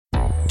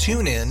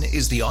TuneIn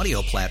is the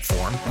audio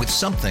platform with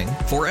something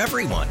for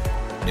everyone.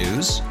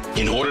 News.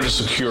 In order to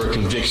secure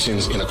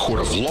convictions in a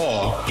court of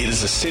law, it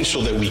is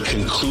essential that we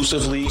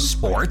conclusively.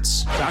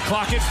 Sports. Got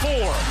clock at 4.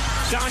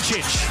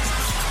 Doncic.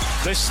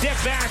 The step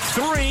back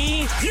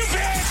 3. You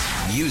bet.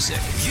 Music.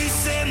 You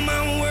set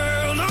my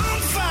world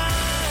on fire.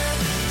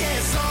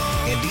 Yes,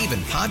 and even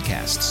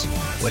podcasts.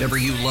 Whatever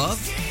you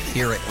love,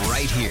 hear it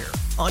right here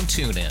on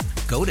TuneIn.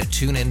 Go to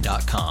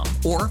TuneIn.com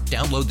or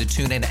download the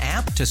TuneIn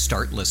app to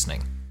start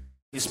listening.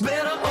 It's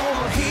better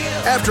over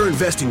here. After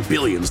investing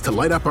billions to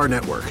light up our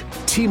network,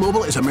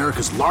 T-Mobile is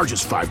America's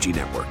largest 5G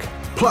network.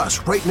 Plus,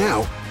 right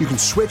now, you can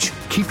switch,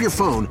 keep your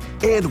phone,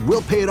 and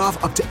we'll pay it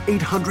off up to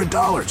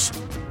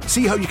 $800.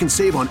 See how you can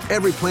save on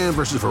every plan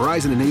versus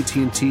Verizon and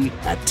AT&T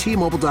at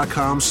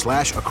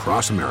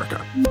T-Mobile.com/across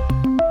America.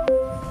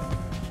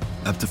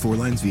 Up to 4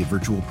 lines via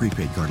virtual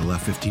prepaid card. Allow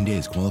 15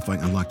 days. Qualifying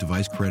unlocked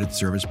device credit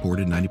service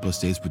ported 90+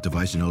 states with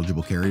device and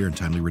eligible carrier and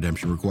timely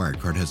redemption required.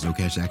 Card has no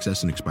cash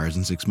access and expires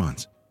in 6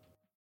 months.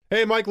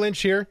 Hey, Mike Lynch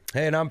here.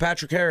 Hey, and I'm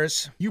Patrick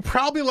Harris. You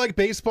probably like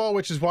baseball,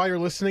 which is why you're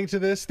listening to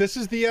this. This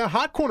is the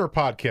Hot Corner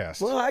podcast.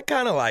 Well, I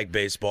kind of like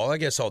baseball. I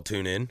guess I'll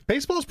tune in.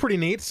 Baseball's pretty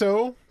neat,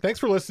 so thanks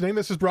for listening.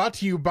 This is brought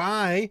to you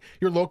by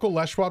your local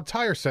Les Schwab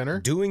Tire Center.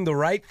 Doing the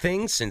right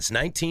thing since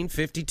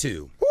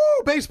 1952. Woo,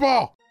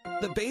 baseball!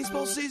 The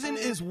baseball season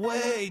is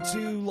way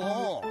too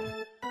long.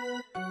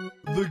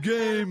 The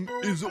game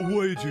is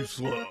way too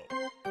slow.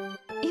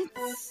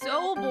 It's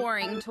so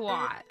boring to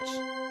watch.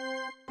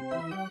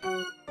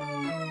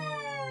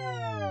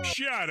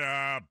 Shut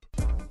up.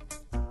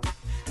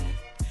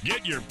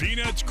 Get your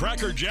peanuts,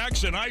 Cracker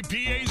Jacks, and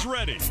IPAs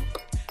ready.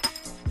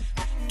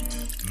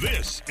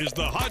 This is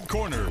the Hot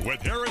Corner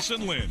with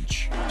Harrison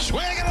Lynch.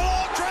 Swinging a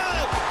long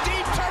drive,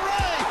 deep to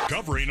right.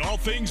 Covering all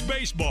things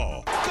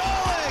baseball.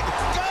 Going.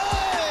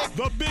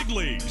 The big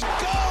leagues.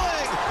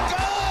 Going.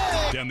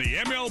 And the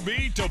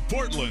MLB to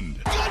Portland.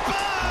 Goodbye.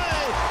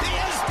 He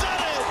has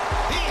done it.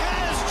 He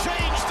has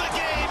changed the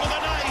game of the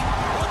night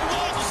with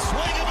one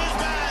swing of his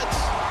bats.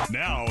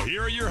 Now,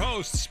 here are your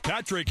hosts,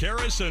 Patrick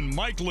Harris and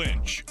Mike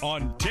Lynch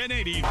on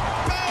 1080.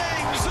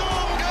 Bang, zoom,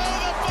 go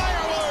the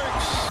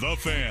fireworks. The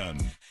Fan.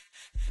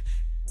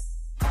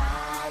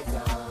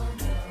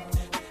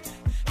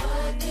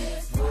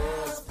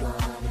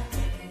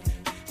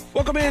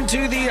 Welcome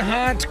into the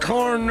Hot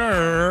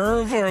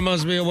Corner for it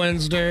must be a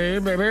Wednesday,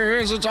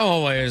 babies. It's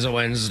always a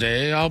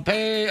Wednesday. I'll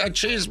pay a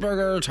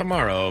cheeseburger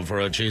tomorrow for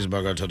a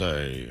cheeseburger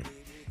today.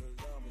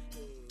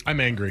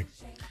 I'm angry.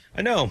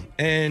 I know.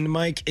 And,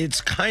 Mike, it's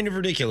kind of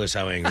ridiculous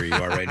how angry you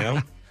are right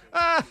now.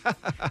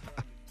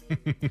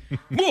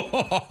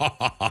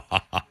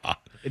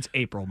 It's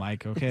April,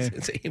 Mike, okay?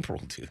 It's April,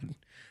 dude.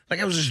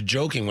 Like, I was just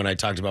joking when I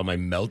talked about my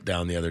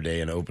meltdown the other day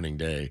in opening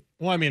day.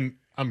 Well, I mean,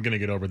 I'm going to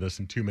get over this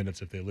in 2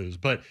 minutes if they lose,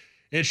 but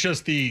it's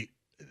just the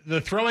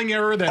throwing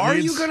error that Are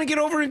you going to get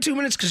over in 2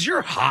 minutes? Because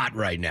you're hot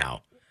right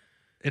now.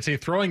 It's a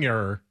throwing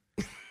error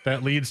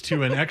that leads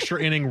to an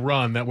extra inning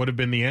run that would have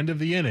been the end of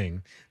the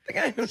inning. The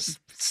guy was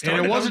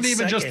and it wasn't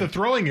even just the second.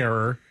 throwing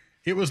error.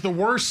 It was the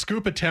worst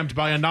scoop attempt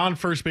by a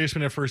non-first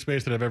baseman at first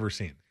base that I've ever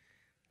seen.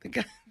 The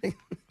guy...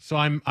 So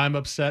I'm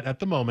upset at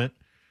the moment.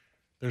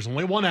 There's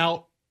only one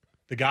out.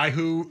 The guy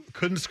who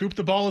couldn't scoop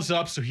the ball is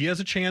up, so he has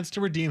a chance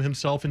to redeem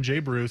himself in Jay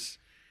Bruce.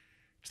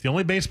 It's the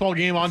only baseball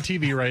game on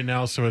TV right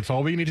now, so it's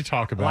all we need to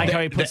talk about. I like how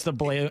he puts the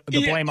blame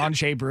on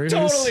Jay Bruce.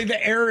 Totally.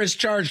 The error is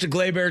charged to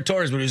Gleyber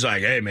Torres, but he's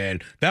like, hey,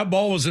 man, that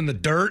ball was in the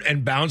dirt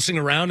and bouncing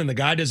around, and the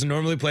guy doesn't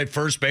normally play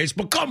first base.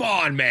 But come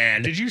on,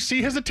 man. Did you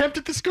see his attempt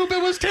at the scoop?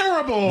 It was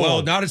terrible.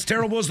 Well, not as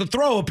terrible as the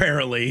throw,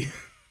 apparently.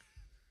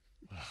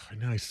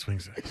 Now he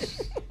swings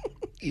it.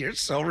 You're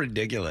so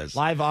ridiculous.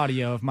 Live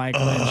audio of Mike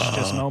Lynch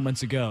just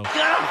moments ago.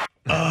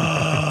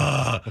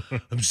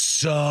 I'm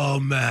so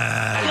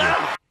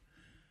mad.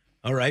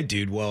 All right,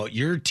 dude. Well,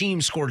 your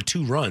team scored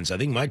 2 runs. I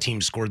think my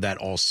team scored that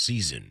all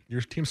season. Your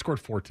team scored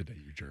 4 today,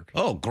 you jerk.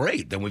 Oh,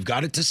 great. Then we've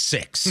got it to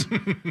 6.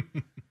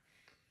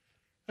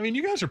 I mean,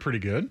 you guys are pretty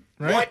good,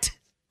 right? What?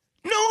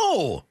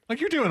 No. Like,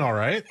 you're doing all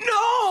right.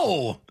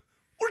 No.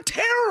 We're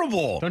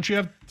terrible. Don't you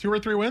have 2 or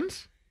 3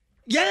 wins?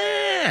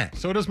 Yeah.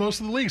 So does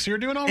most of the league, so you're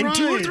doing all and right.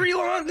 2 or 3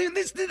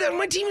 losses.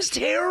 My team is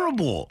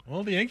terrible.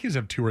 Well, the Yankees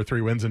have 2 or 3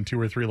 wins and 2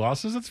 or 3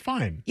 losses. It's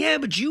fine. Yeah,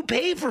 but you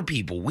pay for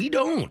people. We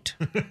don't.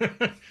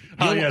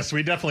 Oh, yes,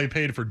 we definitely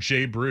paid for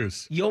Jay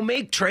Bruce. You'll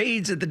make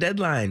trades at the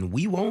deadline.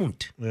 We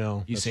won't.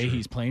 Well, you say true.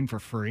 He's playing for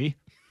free?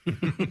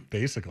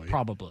 Basically.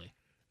 Probably.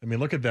 I mean,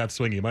 look at that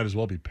swing. You might as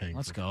well be paying.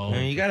 Let's go.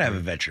 You got to have a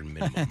veteran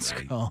minimum, Let's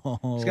right? go.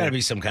 There's got to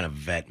be some kind of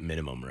vet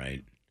minimum,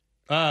 right?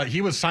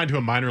 He was signed to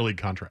a minor league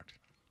contract.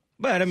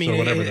 But I mean, so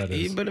whatever that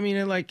is. But I mean,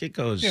 it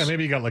goes. Yeah,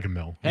 maybe you got like a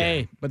mil.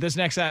 Hey, yeah. But this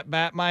next at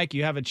bat, Mike,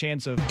 you have a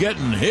chance of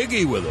getting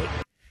higgy with it.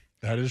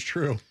 That is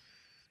true.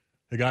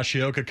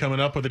 Higashioka coming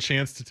up with a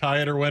chance to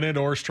tie it or win it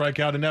or strike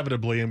out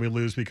inevitably, and we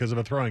lose because of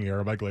a throwing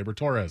error by Gleyber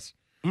Torres.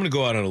 I'm going to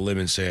go out on a limb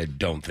and say I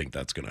don't think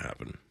that's going to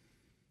happen.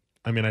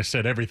 I mean, I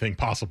said everything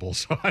possible,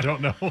 so I don't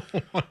know.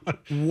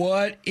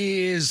 What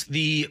is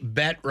the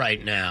bet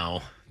right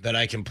now that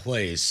I can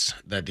place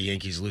that the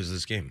Yankees lose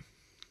this game?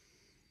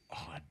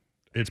 Oh,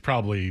 It's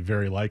probably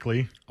very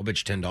likely. I'll bet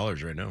you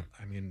 $10 right now.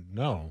 I mean,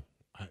 no,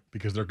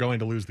 because they're going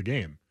to lose the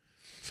game.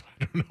 So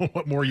I don't know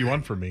what more you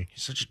want from me. You're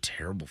such a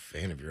terrible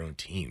fan of your own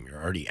team.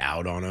 You're already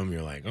out on them.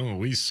 You're like, oh,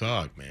 we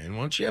suck, man.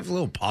 Why don't you have a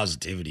little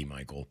positivity,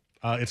 Michael?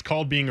 It's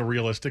called being a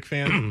realistic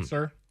fan,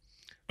 sir.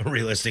 A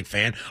realistic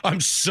fan?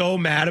 I'm so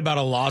mad about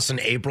a loss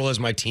in April as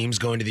my team's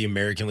going to the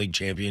American League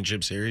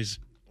Championship Series.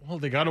 Well,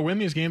 they got to win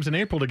these games in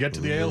April to get to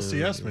the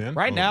ALCS, man.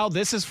 Right now,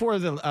 this is for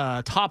the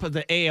top of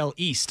the AL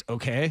East,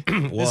 okay?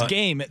 This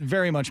game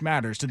very much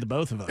matters to the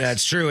both of us.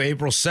 That's true.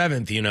 April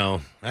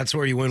 7th, that's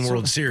where you win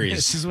World Series.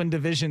 This is when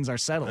divisions are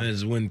settled. That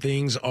is when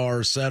things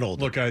are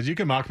settled. Look, guys, you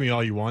can mock me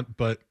all you want,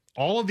 but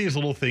all of these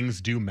little things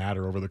do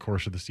matter over the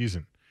course of the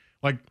season.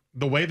 Like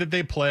the way that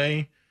they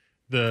play,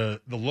 the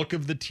look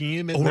of the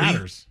team, it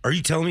matters. Are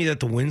you telling me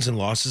that the wins and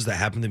losses that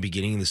happen at the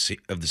beginning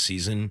of the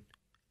season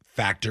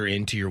factor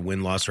into your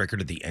win-loss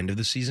record at the end of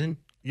the season?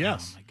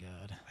 Yes. Oh, my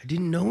God. I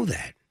didn't know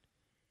that.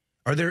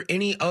 Are there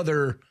any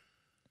other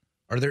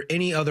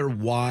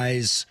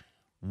wise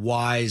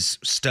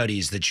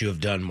studies that you have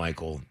done,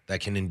 Michael, that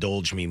can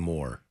indulge me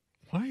more?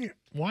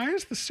 Why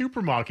is the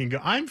super mocking?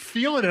 I'm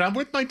feeling it. I'm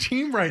with my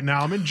team right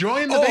now. I'm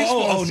enjoying the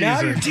baseball season.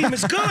 Now your team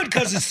is good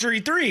because it's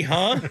 3-3,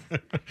 huh?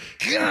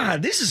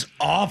 God, this is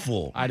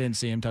awful. I didn't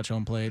see him touch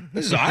home plate.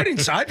 I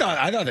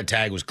thought the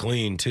tag was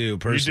clean too.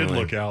 Personally, You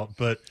did look out,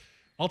 but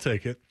I'll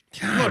take it.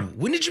 God,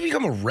 when did you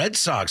become a Red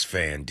Sox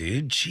fan,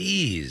 dude?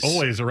 Jeez.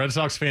 Always a Red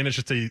Sox fan. It's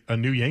just a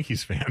new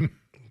Yankees fan.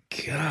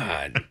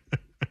 God.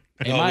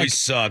 Hey, we Mike,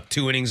 suck.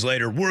 2 innings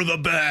later, we're the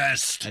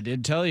best. I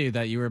did tell you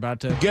that you were about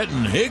to Getting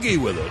higgy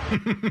with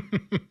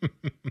it.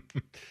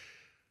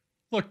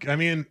 Look, I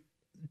mean,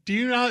 do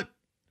you not?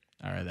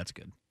 All right, that's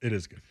good. It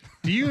is good.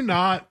 Do you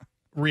not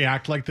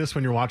react like this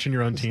when you're watching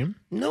your own team?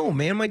 No,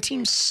 man, my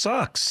team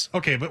sucks.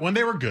 Okay, but when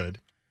they were good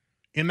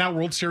in that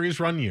World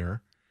Series run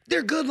year,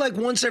 they're good like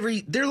once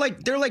every. They're like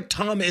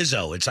Tom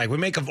Izzo. It's like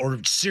or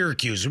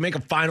Syracuse. We make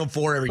a Final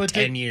Four every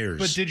 10 years.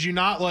 But did you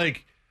not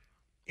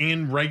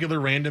in regular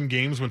random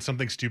games when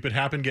something stupid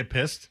happened get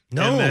pissed?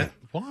 No.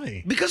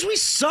 Why? Because we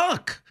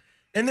suck.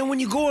 And then when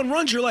you go on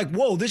runs, you're like,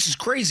 whoa, this is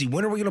crazy.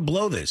 When are we going to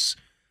blow this?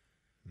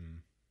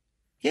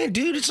 Yeah,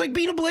 dude, it's like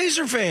being a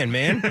Blazer fan,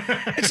 man.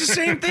 It's the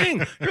same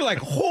thing. You're like,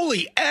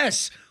 holy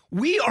S,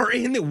 we are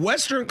in the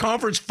Western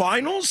Conference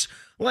Finals?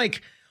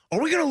 Like,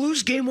 are we going to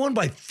lose game 1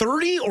 by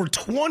 30 or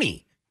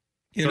 20?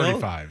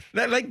 35.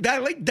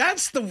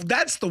 That's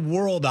the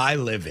world I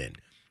live in.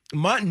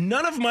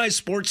 None of my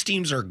sports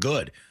teams are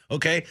good.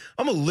 Okay,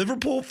 I'm a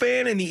Liverpool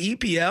fan in the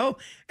EPL,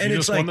 and you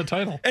it's just like won the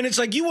title. And it's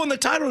like you won the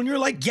title, and you're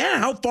like, yeah.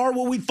 How far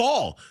will we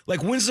fall?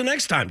 Like, when's the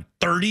next time?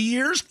 30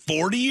 years?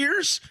 40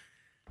 years?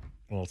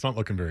 Well, it's not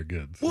looking very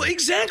good. So. Well,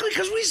 exactly,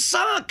 because we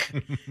suck.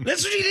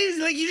 That's what you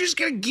need. Like, you just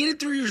gotta get it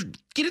through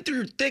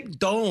your thick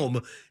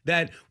dome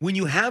that when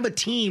you have a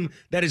team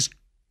that is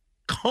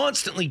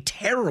constantly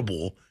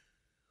terrible,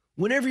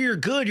 whenever you're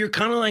good, you're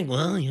kind of like,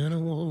 well,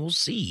 we'll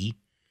see.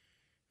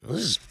 Well,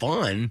 this is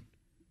fun,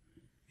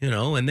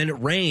 and then it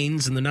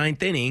rains in the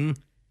 9th inning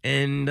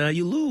and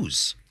you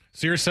lose.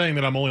 So you're saying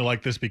that I'm only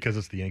like this because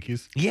it's the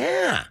Yankees?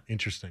 Yeah.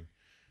 Interesting.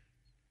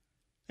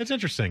 It's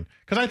interesting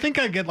because I think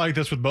I get like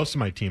this with most of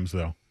my teams,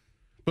 though.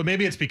 But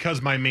maybe it's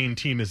because my main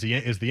team is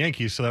the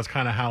Yankees, so that's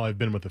kind of how I've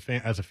been with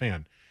as a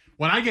fan.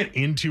 When I get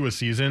into a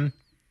season,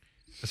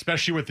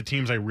 especially with the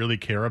teams I really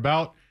care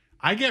about,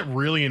 I get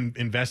really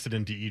invested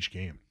into each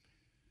game.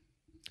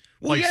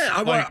 Well,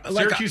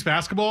 Syracuse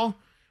basketball.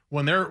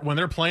 When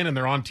they're playing and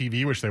they're on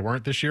TV, which they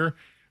weren't this year,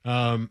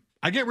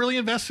 I get really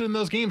invested in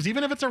those games.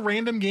 Even if it's a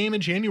random game in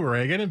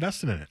January, I get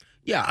invested in it.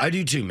 Yeah, I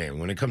do too, man.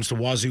 When it comes to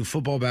Wazoo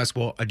football,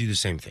 basketball, I do the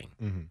same thing.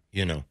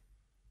 Mm-hmm.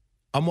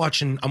 I'm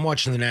watching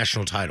the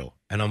national title,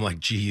 and I'm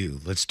like, GU,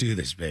 let's do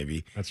this,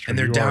 baby. That's true. And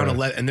they're down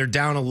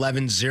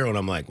 11-0, and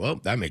I'm like, well,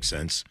 that makes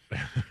sense.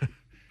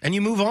 And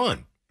you move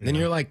on. And then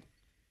you're like,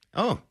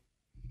 oh,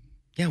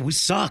 yeah, we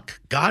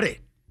suck. Got it.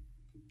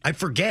 I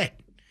forget.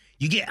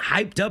 You get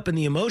hyped up in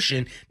the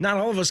emotion. Not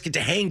all of us get to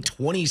hang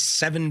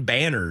 27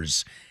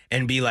 banners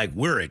and be like,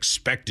 we're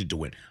expected to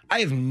win.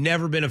 I have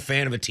never been a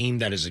fan of a team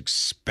that is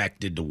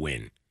expected to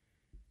win.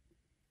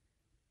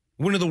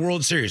 Win of the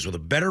World Series with a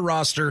better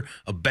roster,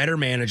 a better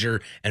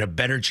manager, and a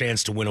better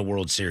chance to win a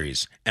World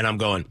Series. And I'm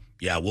going,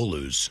 yeah, we'll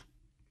lose.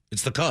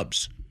 It's the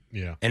Cubs.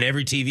 Yeah. And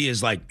every TV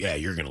is like, yeah,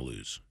 you're going to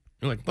lose.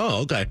 You're like,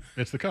 oh, okay.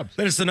 It's the Cubs.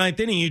 Then it's the 9th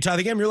inning. You tie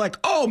the game. You're like,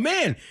 oh,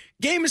 man,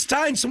 game is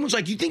tied. And someone's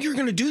like, you think you're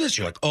going to do this?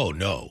 You're like, oh,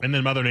 no. And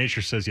then Mother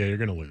Nature says, yeah, you're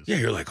going to lose. Yeah,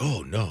 you're like,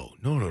 oh, no.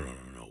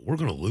 We're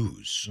going to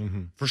lose.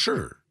 Mm-hmm. For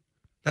sure.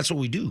 That's what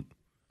we do.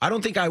 I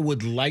don't think I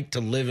would like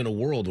to live in a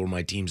world where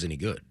my team's any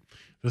good.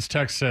 This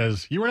text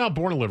says, you were not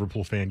born a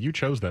Liverpool fan. You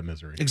chose that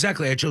misery.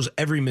 Exactly. I chose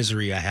every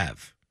misery I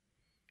have.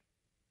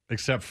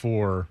 Except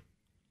for,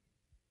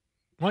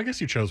 well, I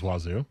guess you chose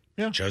Wazoo.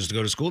 Yeah. Chose to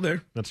go to school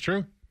there. That's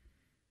true.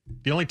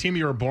 The only team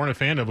you were born a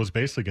fan of was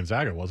basically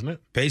Gonzaga, wasn't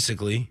it?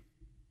 Basically.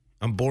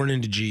 I'm born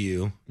into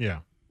GU. Yeah.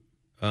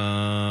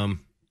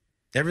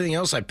 Everything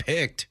else I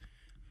picked.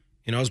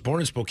 I was born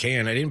in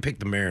Spokane. I didn't pick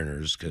the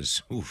Mariners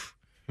because,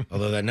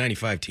 although that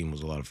 95 team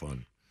was a lot of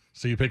fun.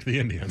 So you picked the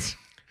Indians.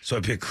 So I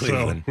picked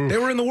Cleveland. They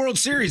were in the World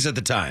Series at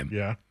the time.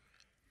 Yeah.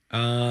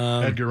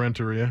 Edgar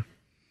Renteria.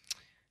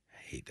 I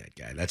hate that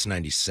guy. That's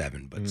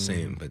 97, but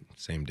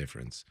same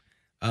difference.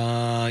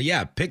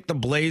 Picked the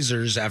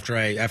Blazers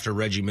after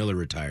Reggie Miller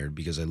retired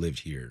because I lived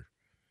here.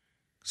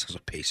 I was a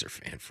Pacer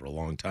fan for a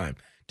long time.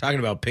 Talking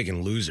about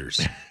picking losers.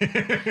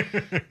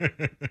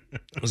 I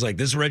was like,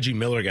 this Reggie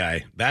Miller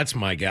guy, that's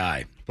my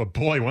guy. But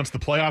boy, once the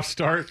playoffs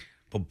start.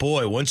 But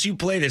boy, once you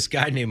play this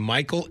guy named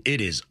Michael, it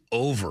is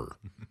over.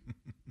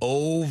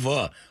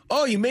 Over.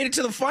 Oh, you made it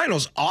to the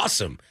finals.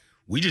 Awesome.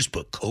 We just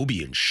put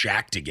Kobe and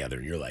Shaq together.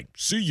 And you're like,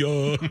 see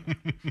ya.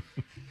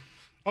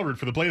 I'll root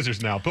for the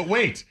Blazers now. But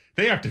wait,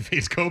 they have to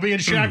face Kobe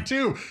and Shaq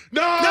too.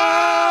 No!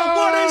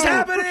 What is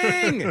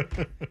happening?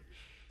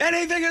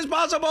 Anything is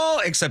possible,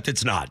 except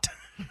it's not.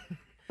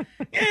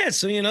 Yeah,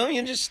 so, you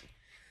just...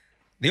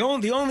 The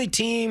only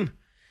team...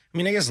 I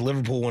mean, I guess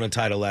Liverpool won a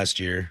title last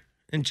year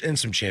and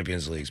some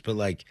Champions Leagues. But,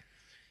 like,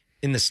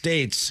 in the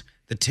States,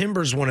 the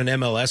Timbers won an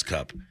MLS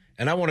Cup.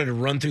 And I wanted to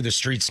run through the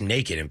streets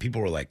naked, and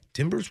people were like,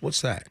 Timbers?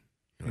 What's that?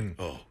 Like,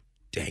 oh,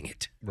 dang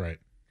it. Right.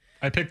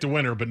 I picked a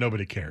winner, but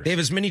nobody cares. They have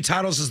as many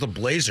titles as the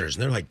Blazers.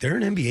 And they're like, they're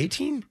an NBA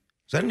team?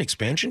 Is that an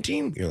expansion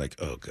team? You're like,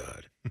 oh,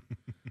 God.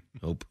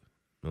 Nope.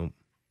 Sorry.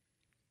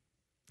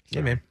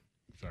 Yeah, man.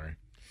 Sorry.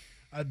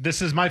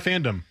 This is my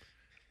fandom.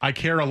 I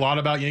care a lot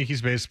about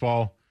Yankees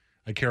baseball.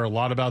 I care a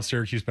lot about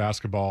Syracuse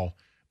basketball.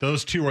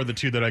 Those two are the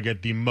two that I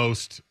get the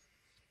most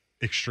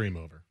extreme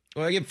over.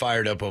 Well, I get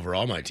fired up over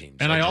all my teams.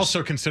 And I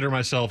also consider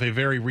myself a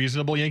very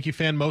reasonable Yankee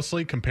fan,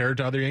 mostly compared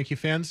to other Yankee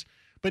fans.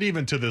 But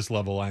even to this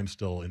level, I'm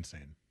still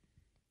insane.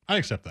 I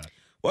accept that.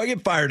 Well, I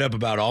get fired up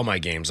about all my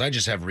games. I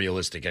just have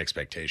realistic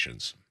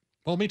expectations.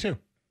 Well, me too.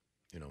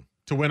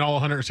 To win all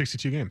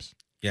 162 games.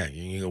 Yeah,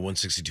 you go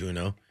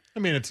 162-0. I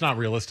mean, it's not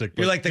realistic.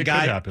 But You're like the it guy.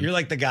 could happen. You're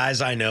like the guys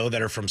I know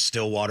that are from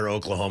Stillwater,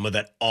 Oklahoma,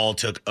 that all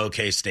took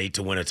OK State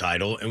to win a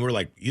title, and we're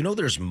like,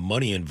 there's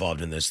money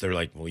involved in this. They're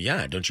like, well,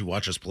 yeah. Don't you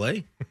watch us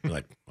play? You're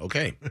like,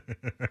 okay.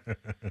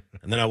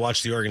 And then I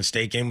watched the Oregon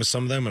State game with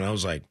some of them, and I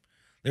was like,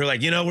 they were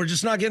like, we're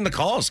just not getting the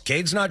calls.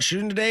 Cade's not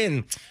shooting today,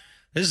 and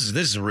this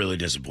is really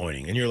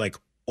disappointing. And you're like,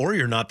 or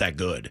you're not that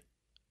good.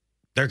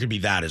 There could be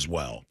that as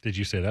well. Did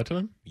you say that to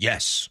them?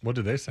 Yes. What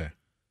did they say?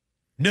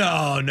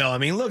 No. I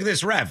mean, look at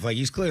this ref. Like,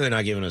 he's clearly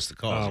not giving us the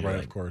calls. Oh, right,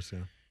 like, of course, yeah.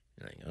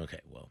 You're like, okay,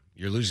 well,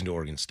 you're losing to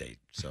Oregon State,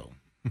 so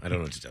I don't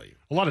know what to tell you.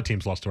 A lot of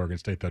teams lost to Oregon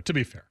State, though, to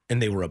be fair.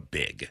 And they were a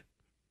big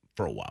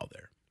for a while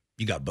there.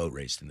 You got boat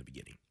raced in the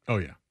beginning. Oh,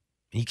 yeah.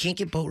 And you can't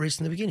get boat raced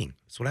in the beginning.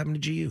 That's what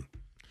happened to GU.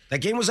 That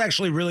game was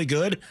actually really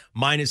good,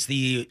 minus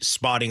the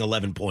spotting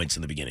 11 points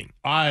in the beginning.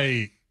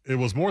 It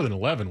was more than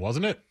 11,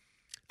 wasn't it?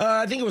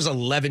 I think it was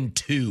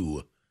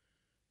 11-2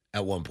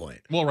 at one point.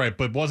 Well, right,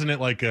 but wasn't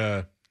it like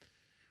a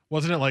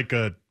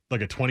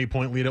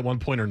 20-point lead at one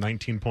point or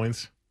 19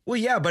 points? Well,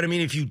 yeah, but I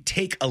mean, if you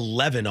take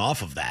 11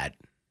 off of that,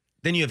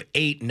 then you have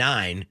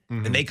 8-9,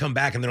 and they come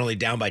back and they're only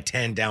down by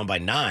 10, down by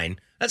 9.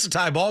 That's a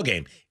tie ball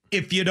game.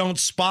 If you don't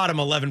spot them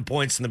 11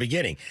 points in the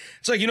beginning,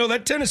 it's like,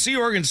 that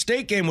Tennessee-Oregon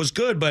State game was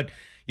good, but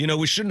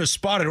we shouldn't have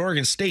spotted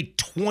Oregon State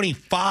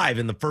 25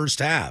 in the first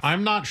half.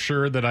 I'm not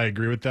sure that I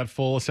agree with that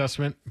full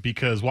assessment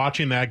because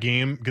watching that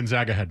game,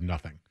 Gonzaga had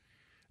nothing.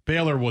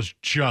 Baylor was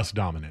just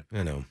dominant.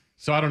 I know.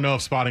 So I don't know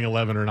if spotting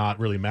 11 or not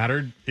really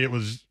mattered. It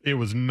was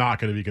not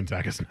going to be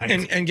Gonzaga's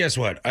night. And guess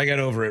what? I got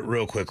over it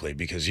real quickly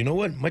because you know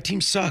what? My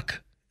teams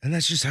suck. And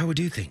that's just how we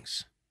do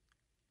things.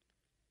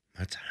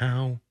 That's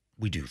how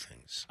we do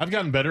things. I've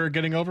gotten better at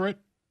getting over it.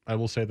 I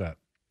will say that.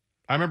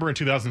 I remember in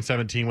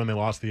 2017 when they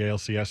lost the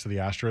ALCS to the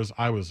Astros,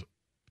 I was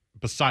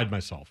beside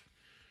myself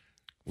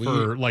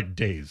for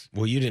days.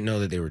 Well, you didn't know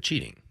that they were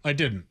cheating. I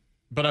didn't,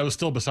 but I was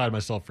still beside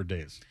myself for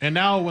days. And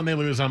now when they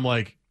lose, I'm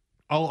like,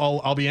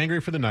 I'll be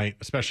angry for the night,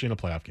 especially in a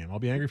playoff game. I'll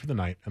be angry for the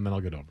night, and then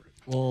I'll get over it.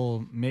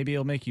 Well, maybe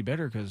it'll make you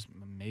better because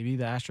maybe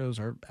the Astros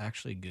are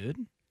actually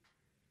good.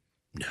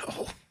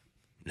 No.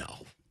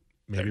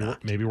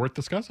 Maybe worth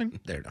discussing.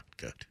 They're not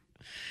good.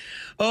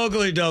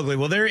 Ugly Dougly.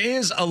 Well, there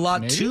is a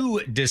lot to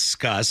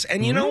discuss.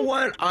 And you know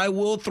what? I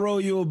will throw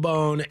you a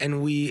bone,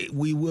 and we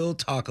will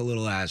talk a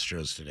little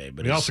Astros today.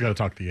 But we also got to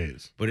talk the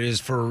A's. But it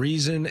is for a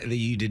reason that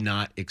you did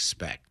not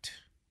expect.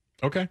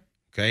 Okay.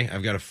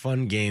 I've got a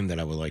fun game that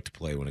I would like to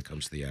play when it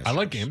comes to the Astros. I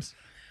like games.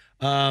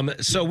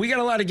 So we got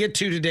a lot to get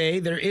to today.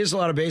 There is a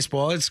lot of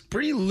baseball. It's a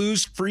pretty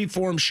loose,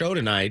 free-form show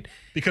tonight.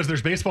 Because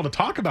there's baseball to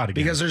talk about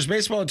again. Because there's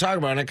baseball to talk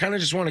about. And I kind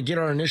of just want to get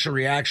our initial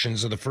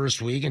reactions of the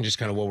first week and just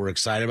kind of what we're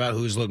excited about,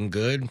 who's looking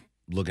good.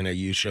 Looking at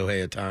you,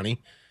 Shohei Ohtani.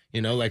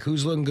 Like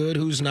who's looking good,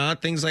 who's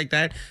not, things like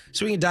that.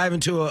 So we can dive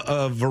into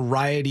a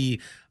variety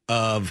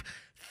of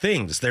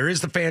things. There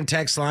is the fan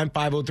text line,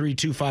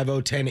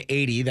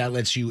 503-250-1080. That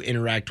lets you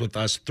interact with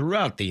us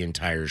throughout the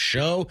entire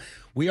show.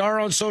 We are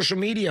on social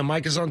media.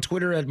 Mike is on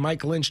Twitter at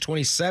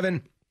MikeLynch27.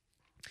 You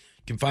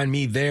can find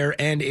me there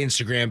and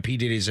Instagram,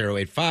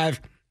 PDiddy085.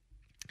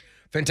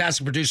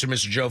 fantastic producer,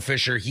 Mr. Joe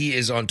Fisher. He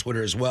is on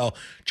Twitter as well.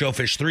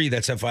 JoeFish3,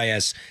 that's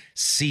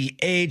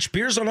Fisch.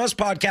 Beers on Us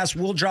podcast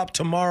will drop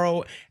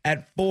tomorrow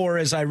at 4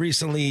 as I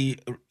recently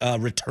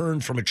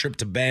returned from a trip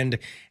to Bend,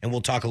 and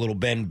we'll talk a little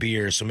Bend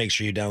beer. So make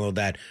sure you download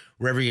that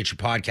wherever you get your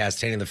podcast,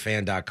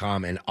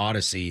 TanningTheFan.com and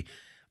Odyssey,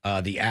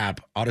 the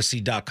app,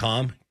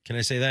 Odyssey.com. Can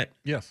I say that?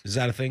 Yes. Is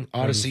that a thing?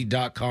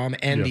 Odyssey.com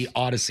and the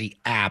Odyssey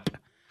app.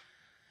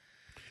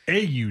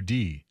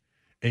 AUDACY.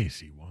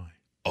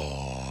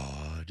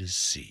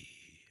 Odyssey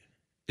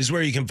is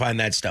where you can find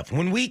that stuff.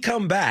 When we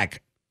come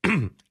back,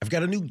 I've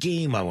got a new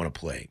game I want to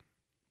play.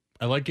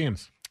 I like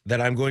games.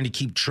 That I'm going to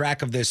keep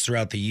track of this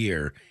throughout the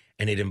year,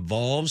 and it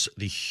involves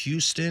the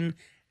Houston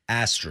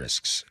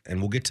Asterisks, and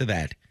we'll get to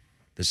that.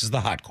 This is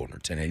the Hot Corner,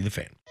 1080 The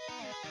Fan.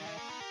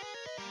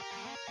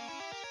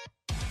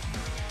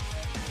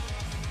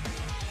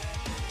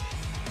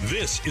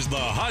 This is the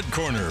Hot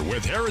Corner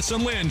with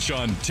Harrison Lynch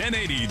on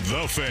 1080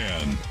 The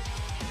Fan.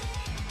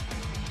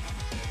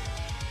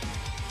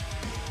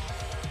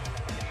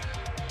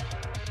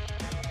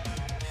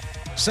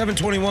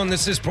 $7:21,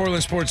 this is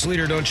Portland Sports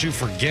Leader. Don't you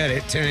forget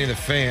it. 1080 The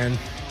Fan.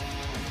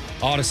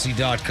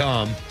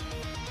 Odyssey.com.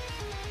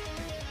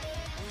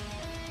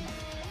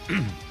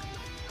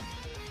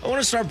 I want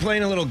to start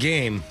playing a little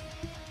game.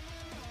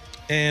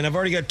 And I've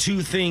already got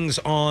two things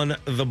on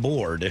the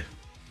board.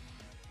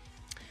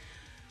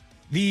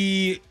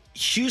 The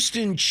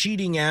Houston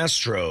cheating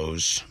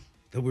Astros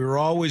that we were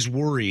always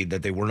worried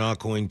that they were not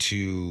going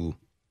to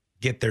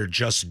get their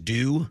just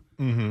due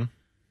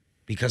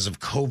because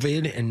of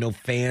COVID and no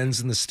fans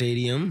in the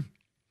stadium.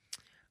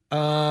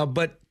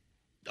 But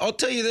I'll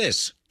tell you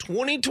this,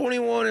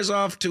 2021 is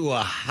off to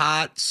a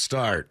hot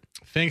start.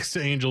 Thanks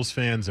to Angels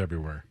fans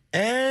everywhere.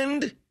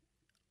 And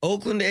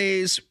Oakland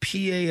A's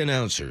PA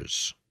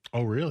announcers.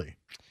 Oh, really?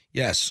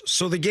 Yes.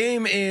 So the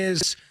game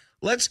is...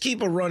 let's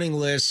keep a running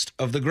list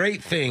of the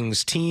great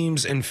things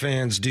teams and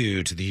fans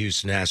do to the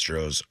Houston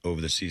Astros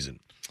over the season.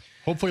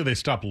 Hopefully they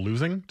stop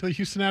losing to the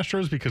Houston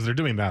Astros because they're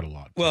doing that a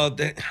lot. Well,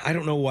 I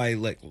don't know why.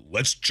 Like,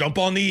 let's jump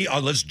on the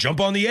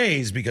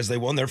A's because they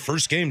won their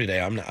first game today.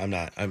 I'm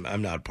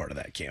not part of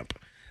that camp.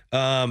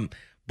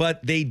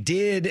 But they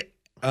did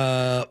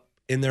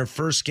in their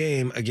first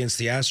game against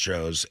the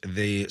Astros.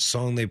 The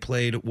song they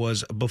played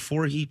was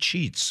 "Before He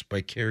Cheats"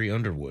 by Carrie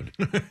Underwood.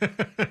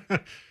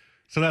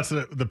 So that's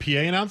the PA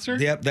announcer?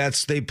 Yep,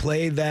 they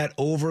played that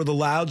over the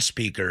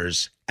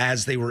loudspeakers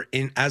as they were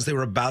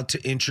about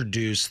to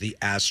introduce the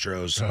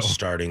Astros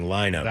starting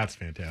lineup. That's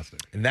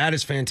fantastic. And that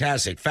is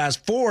fantastic.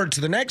 Fast forward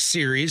to the next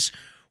series,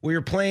 we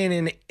were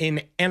playing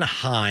in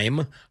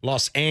Anaheim,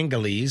 Los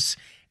Angeles,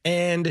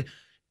 and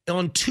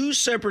on two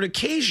separate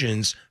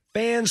occasions,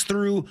 fans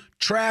threw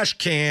trash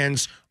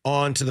cans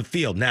onto the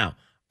field. Now,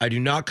 I do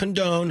not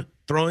condone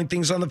throwing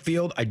things on the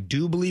field. I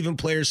do believe in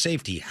player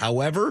safety.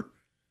 However,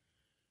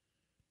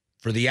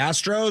 for the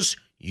Astros,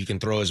 you can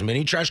throw as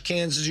many trash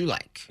cans as you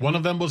like. One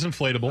of them was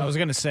inflatable. I was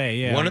going to say,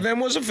 yeah. One of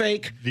them was a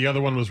fake. The other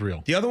one was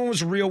real. The other one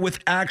was real with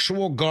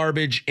actual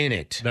garbage in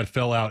it. That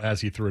fell out as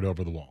he threw it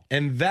over the wall.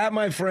 And that,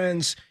 my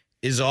friends,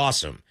 is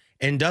awesome.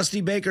 And Dusty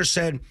Baker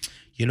said,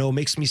 it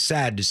makes me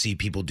sad to see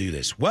people do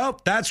this.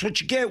 Well, that's what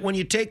you get when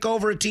you take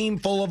over a team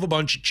full of a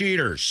bunch of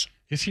cheaters.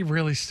 Is he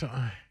really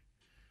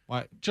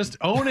What? Just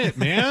own it,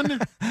 man.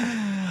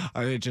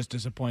 It just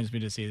disappoints me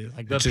to see this.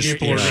 Like the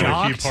people are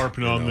going to keep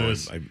harping on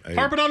this.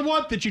 Harping on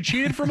what? That you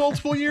cheated for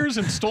multiple years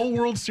and stole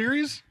World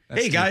Series?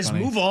 Hey, guys,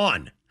 funny. Move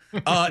on.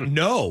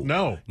 No.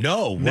 Never.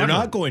 We're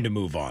not going to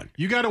move on.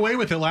 You got away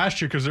with it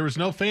last year because there was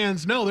no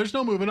fans. No, there's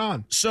no moving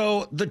on.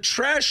 So the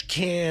trash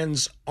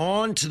cans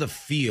onto the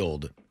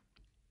field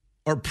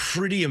are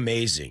pretty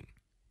amazing.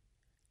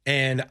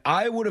 And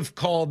I would have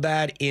called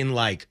that in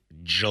like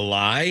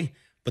July,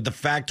 but the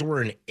fact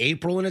we're in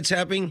April and it's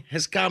happening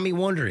has got me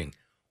wondering,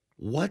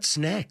 what's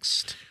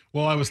next?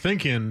 Well, I was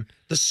thinking...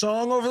 the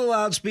song over the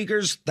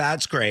loudspeakers,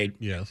 that's great.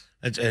 Yes.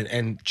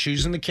 And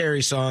choosing the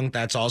Carrie song,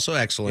 that's also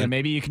excellent. Yeah,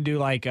 maybe you can do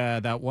like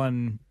that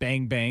one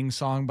Bang Bang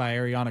song by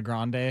Ariana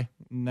Grande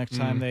next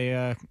time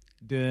they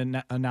do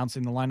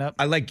announcing the lineup.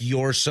 I like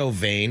You're So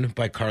Vain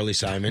by Carly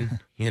Simon.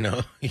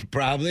 You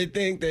probably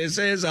think this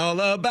is all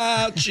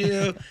about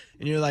you.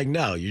 And you're like,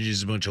 no, you're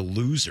just a bunch of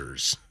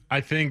losers. I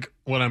think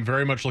what I'm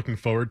very much looking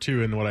forward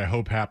to and what I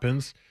hope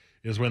happens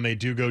is when they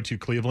do go to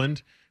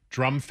Cleveland,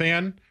 drum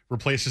fan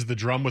replaces the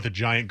drum with a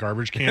giant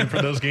garbage can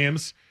for those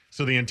games.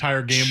 So the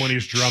entire game when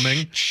he's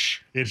drumming,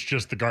 it's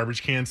just the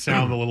garbage can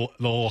sound, the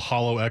little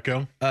hollow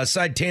echo.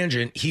 Side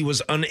tangent, he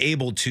was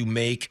unable to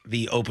make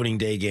the opening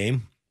day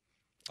game.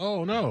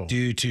 Oh, no.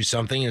 Due to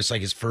something. It's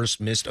like his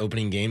first missed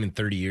opening game in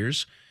 30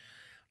 years.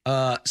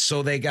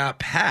 So they got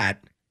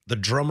Pat, the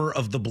drummer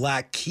of the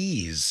Black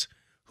Keys,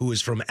 who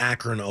is from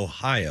Akron,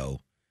 Ohio,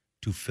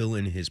 to fill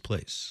in his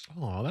place.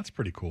 Oh, that's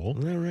pretty cool.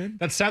 Isn't that right?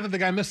 That's sad that the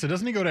guy missed it.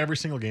 Doesn't he go to every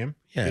single game?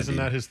 Yeah. Isn't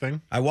that his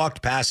thing? I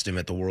walked past him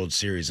at the World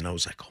Series, and I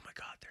was like, oh, my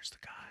God, there's the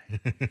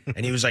guy.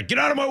 And he was like, get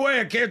out of my way,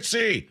 I can't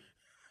see.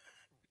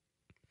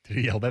 Did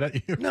he yell that at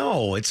you?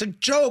 No, it's a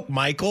joke,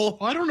 Michael.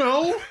 I don't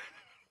know.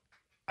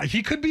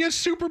 He could be a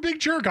super big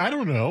jerk. I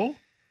don't know.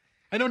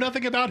 I know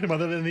nothing about him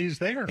other than he's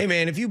there. Hey,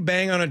 man, if you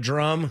bang on a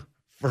drum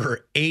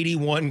for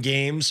 81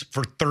 games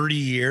for 30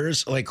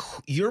 years, like,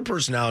 your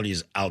personality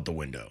is out the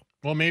window.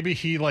 Well, maybe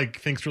he like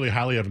thinks really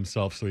highly of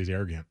himself, so he's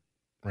arrogant,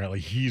 right?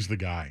 Like he's the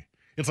guy.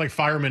 It's like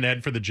Fireman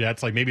Ed for the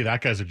Jets. Like maybe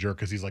that guy's a jerk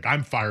because he's like,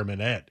 I'm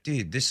Fireman Ed.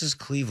 Dude, this is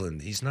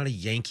Cleveland. He's not a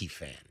Yankee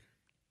fan.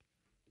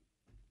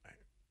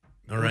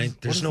 All right?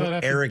 There's no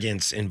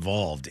arrogance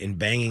involved in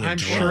banging a drum. I'm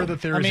sure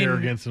that there is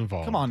arrogance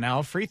involved. Come on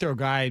now. Free throw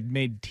guy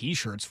made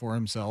T-shirts for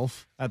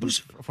himself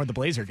for the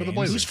Blazer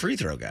games. Who's free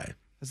throw guy?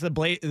 It's the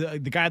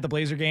guy at the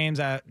Blazer games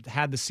that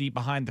had the seat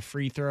behind the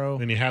free throw.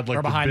 And he had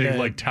like the big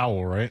like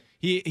towel, right?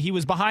 He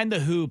was behind the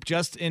hoop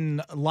just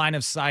in line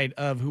of sight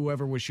of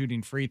whoever was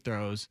shooting free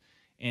throws.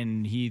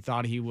 And he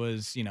thought he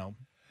was,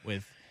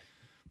 with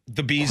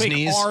the bee's quick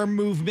knees arm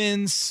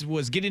movements,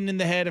 was getting in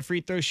the head of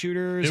free throw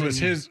shooters.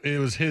 It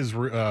was his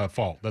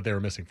fault that they were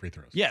missing free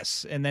throws.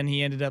 Yes, and then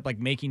he ended up like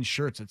making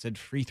shirts that said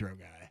 "free throw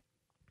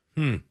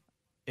guy."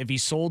 If he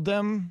sold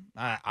them,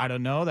 I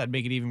don't know. That'd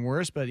make it even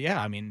worse. But yeah,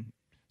 I mean,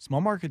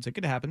 small markets, it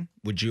could happen.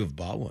 Would you have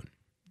bought one?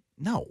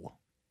 No.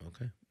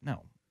 Okay.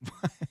 No.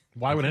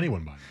 Why would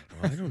anyone buy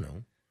it? Well, I don't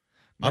know.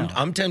 No.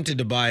 I'm tempted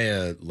to buy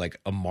a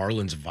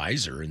Marlins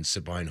visor and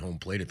sit behind home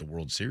plate at the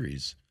World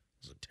Series.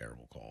 It was a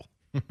terrible call.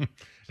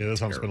 Yeah,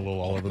 this ump's been a little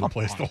all over the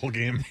place the whole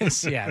game.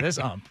 This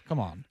ump. Come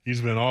on.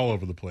 He's been all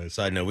over the place.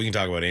 Side note, we can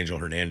talk about Angel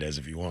Hernandez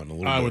if you want in a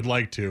little bit. I would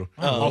like to.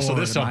 Also,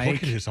 this ump,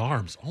 look at his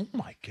arms. Oh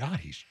my God,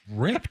 he's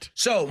ripped.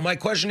 So my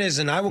question is,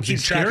 and I will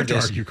keep track of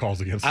this. Argue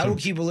calls against I will him.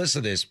 keep a list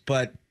of this,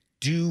 but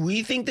do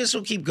we think this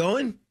will keep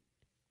going?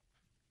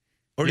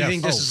 Or do you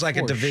think this is like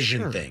a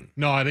division thing?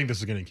 No, I think this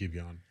is going to keep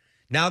going.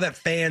 Now that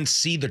fans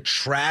see the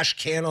trash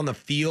can on the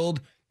field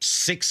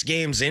 6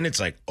 games in, it's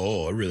like,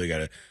 oh,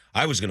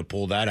 I was going to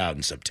pull that out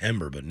in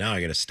September, but now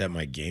I got to step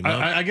my game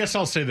up. I guess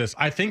I'll say this.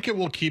 I think it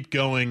will keep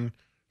going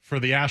for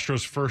the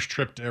Astros' first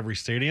trip to every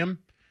stadium.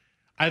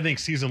 I think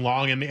season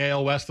long in the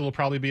AL West, it'll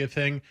probably be a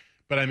thing.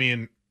 But I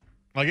mean,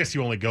 I guess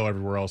you only go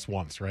everywhere else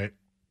once, right?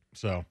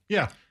 So,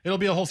 yeah, it'll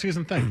be a whole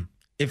season thing.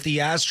 If the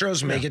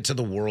Astros make it to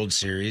the World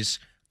Series,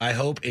 I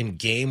hope in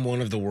game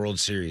 1 of the World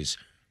Series,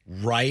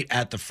 right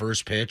at the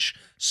first pitch,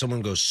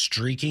 someone goes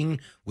streaking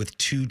with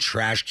 2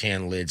 trash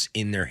can lids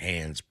in their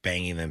hands,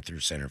 banging them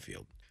through center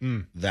field.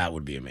 That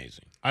would be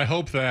amazing. I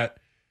hope that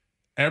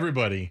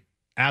everybody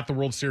at the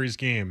World Series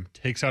game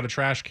takes out a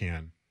trash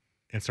can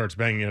and starts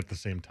banging it at the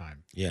same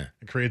time. Yeah.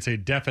 It creates a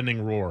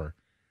deafening roar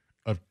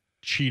of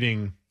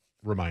cheating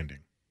reminding.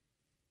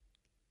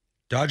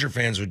 Dodger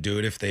fans would do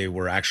it if they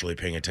were actually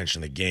paying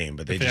attention to the game,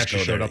 but they just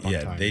go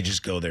there. They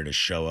just go there to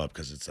show up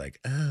because it's like,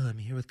 oh, I'm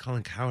here with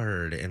Colin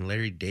Cowherd and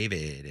Larry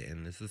David,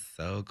 and this is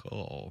so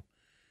cool.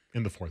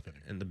 In the 4th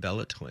inning. And the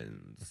Bella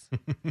twins.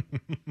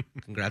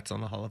 Congrats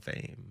on the Hall of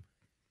Fame.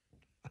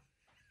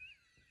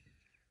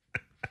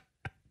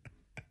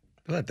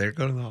 What? They're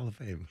going to the Hall of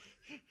Fame.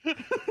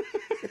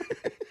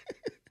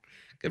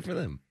 Good for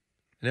them.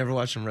 I never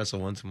watched them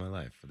wrestle once in my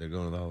life, but they're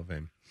going to the Hall of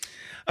Fame.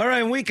 All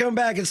right, when we come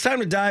back, it's time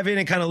to dive in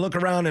and kind of look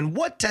around. And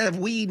what have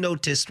we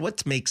noticed?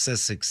 What makes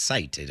us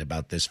excited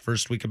about this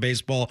first week of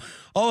baseball?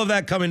 All of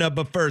that coming up.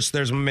 But first,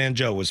 there's my man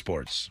Joe with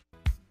sports.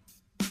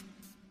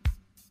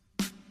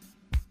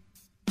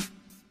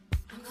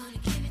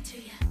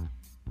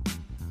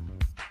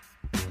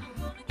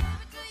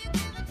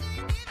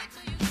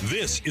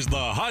 This is the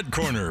Hot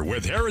Corner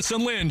with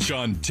Harrison Lynch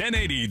on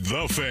 1080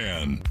 The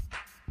Fan.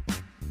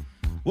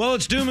 Well,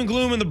 it's doom and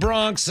gloom in the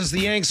Bronx as the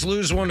Yanks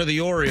lose one to the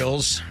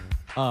Orioles.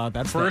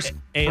 That's the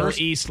AL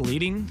East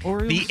leading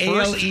Orioles? The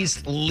AL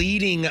East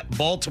leading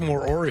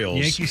Baltimore Orioles.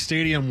 Yankee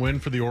Stadium win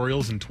for the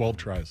Orioles in 12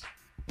 tries.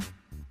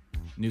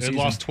 They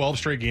lost 12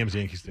 straight games at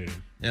Yankee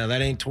Stadium. Yeah,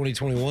 that ain't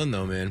 2021,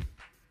 though, man.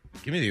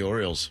 Give me the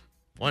Orioles.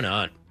 Why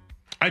not?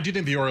 I do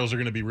think the Orioles are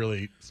going to be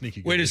really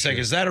sneaky good. Wait a second.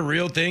 Is that a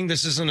real thing?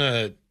 This isn't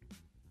a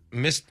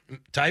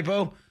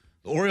typo?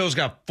 The Orioles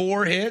got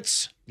 4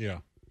 hits. Yeah.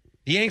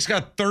 The Yanks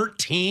got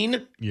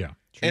 13. Yeah.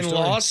 And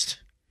lost.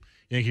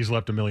 Yankees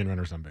left 1 million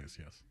runners on base,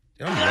 yes.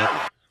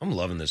 I'm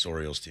loving this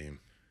Orioles team.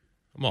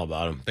 I'm all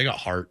about them. They got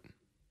heart.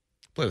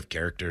 Play with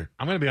character.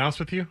 I'm going to be honest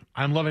with you.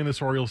 I'm loving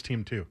this Orioles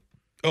team, too.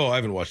 Oh, I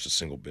haven't watched a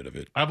single bit of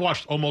it. I've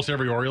watched almost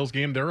every Orioles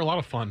game. They're a lot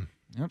of fun.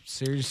 Yep,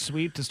 series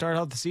sweep to start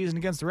out the season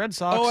against the Red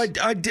Sox. Oh,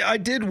 I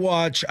did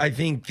watch, I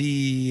think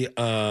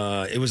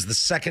it was the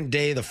second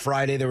day, the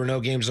Friday, there were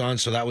no games on,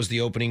 so that was the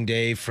opening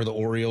day for the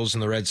Orioles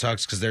and the Red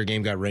Sox because their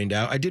game got rained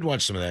out. I did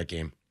watch some of that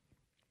game.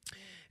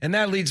 And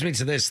that leads me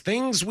to this.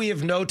 Things we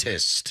have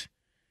noticed.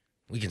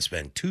 We can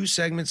spend 2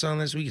 segments on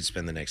this. We can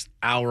spend the next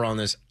hour on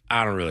this.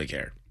 I don't really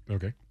care.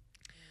 Okay.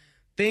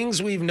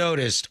 Things we've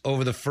noticed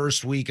over the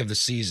first week of the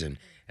season.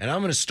 And I'm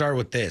going to start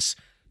with this.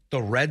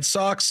 The Red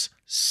Sox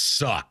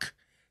suck.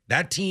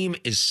 That team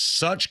is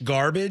such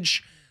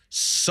garbage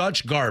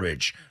such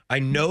garbage. I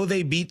know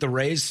they beat the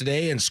Rays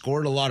today and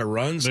scored a lot of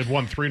runs. They've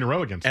won 3 in a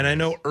row against And the I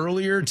know Rays.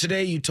 earlier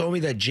today you told me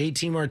that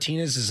JT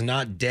Martinez is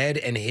not dead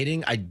and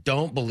hitting. I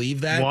don't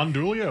believe that. Juan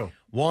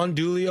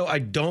Dulio, I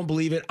don't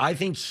believe it. I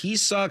think he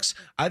sucks.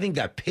 I think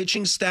that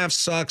pitching staff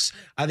sucks.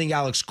 I think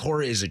Alex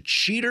Cora is a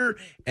cheater,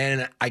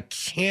 and I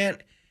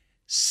can't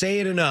say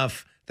it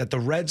enough that the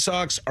Red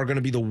Sox are going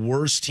to be the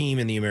worst team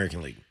in the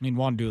American League. I mean,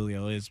 Juan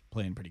Dulio is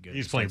playing pretty good.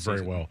 He's playing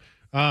very well.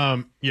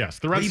 Yes,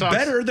 the Red He Sox.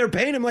 better. They're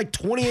paying him like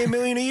 $28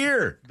 million a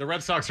year. The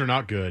Red Sox are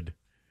not good,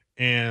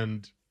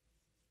 and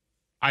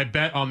I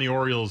bet on the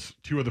Orioles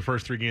 2 of the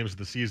first 3 games of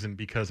the season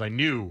because I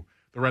knew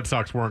the Red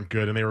Sox weren't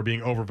good and they were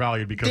being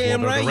overvalued because they're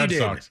the Red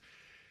Sox.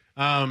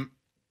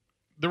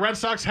 The Red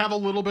Sox have a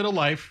little bit of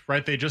life,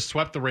 right? They just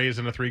swept the Rays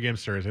in a 3-game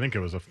series. I think it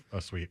was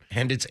a sweep.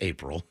 And it's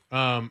April.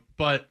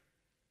 But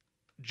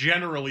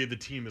generally, the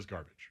team is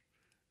garbage.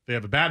 They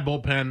have a bad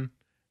bullpen.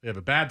 They have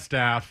a bad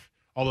staff.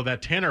 Although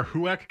that Tanner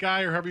Hueck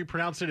guy, or however you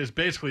pronounce it, is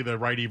basically the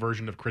righty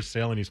version of Chris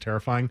Sale, and he's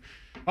terrifying.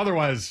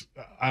 Otherwise,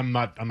 I'm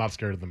not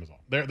scared of them at all.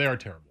 They are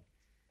terrible.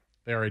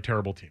 They are a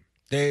terrible team.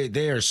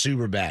 They are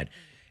super bad.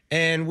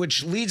 And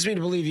which leads me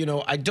to believe,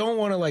 I don't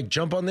want to like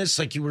jump on this.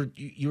 Like you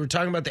were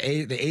talking about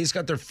the A's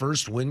got their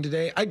first win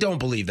today. I don't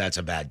believe that's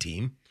a bad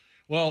team.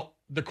 Well,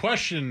 the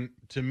question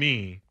to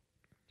me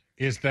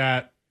is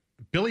that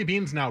Billy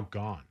Beane's now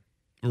gone.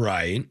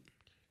 Right.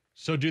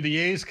 So do the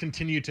A's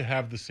continue to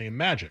have the same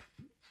magic?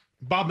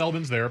 Bob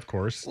Melvin's there, of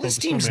course. Well, this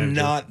team's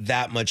not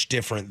that much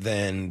different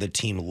than the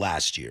team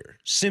last year.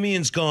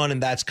 Simeon's gone,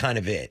 and that's kind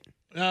of it.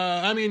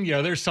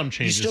 There's some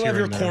changes. You still have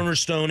here your and there.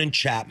 cornerstone and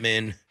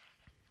Chapman.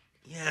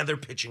 Yeah, their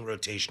pitching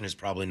rotation is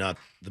probably not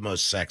the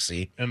most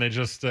sexy. And they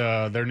just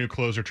their new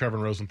closer, Trevor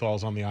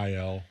Rosenthal's on the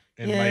IL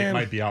and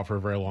might be out for a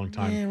very long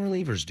time. Yeah,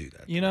 relievers do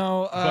that.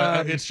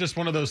 But it's just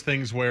one of those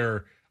things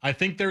where I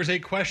think there's a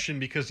question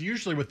because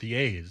usually with the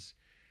A's,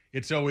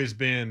 it's always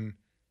been,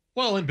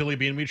 well, in Billy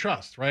Beane we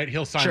trust, right?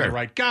 He'll sign the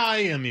right guy,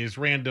 and these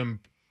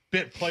random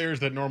bit players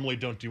that normally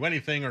don't do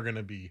anything are going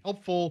to be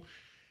helpful.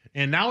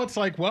 And now it's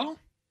like, well,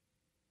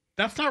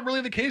 that's not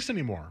really the case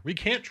anymore. We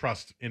can't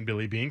trust in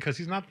Billy Beane because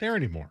he's not there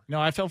anymore.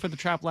 No, I fell for the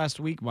trap last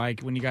week,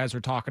 Mike, when you guys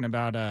were talking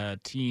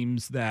about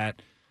teams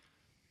that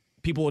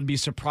people would be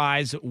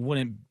surprised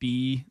wouldn't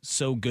be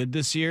so good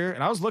this year.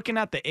 And I was looking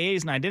at the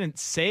A's, and I didn't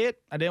say it.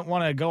 I didn't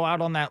want to go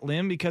out on that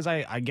limb because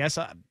I guess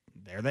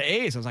they're the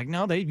A's. I was like,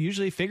 no, they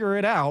usually figure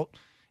it out.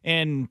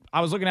 And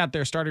I was looking at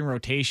their starting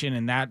rotation,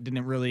 and that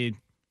didn't really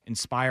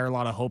inspire a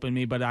lot of hope in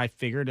me. But I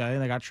figured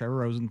they got Trevor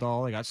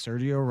Rosenthal, they got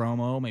Sergio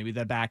Romo. Maybe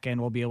the back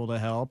end will be able to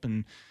help.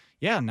 And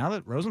yeah, now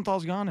that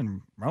Rosenthal's gone and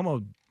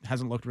Romo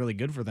hasn't looked really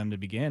good for them to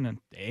begin, and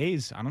the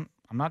A's, I'm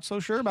not so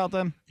sure about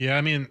them. Yeah,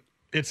 I mean,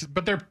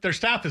 but their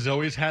staff has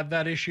always had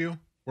that issue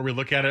where we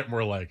look at it and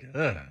we're like,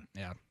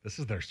 yeah, this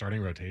is their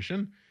starting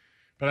rotation.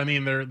 But I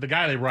mean, the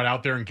guy they brought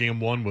out there in game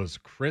 1 was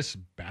Chris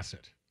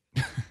Bassett.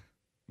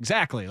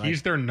 Exactly.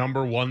 He's their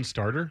number 1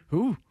 starter.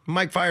 Who?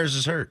 Mike Fiers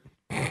is hurt.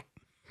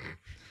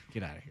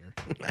 Get out of here.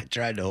 I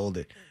tried to hold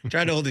it.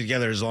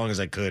 Together as long as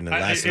I could, and it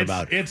lasted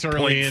about it's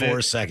early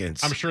 0.4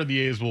 seconds. I'm sure the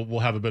A's will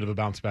have a bit of a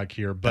bounce back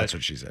here. But that's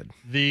what she said.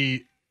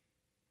 They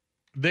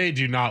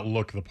do not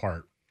look the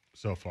part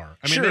so far.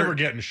 I mean, they were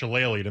getting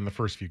shillelied in the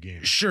first few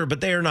games. Sure, but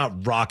they are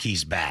not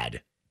Rockies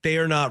bad. They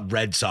are not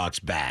Red Sox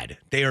bad.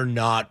 They are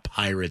not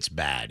Pirates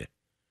bad.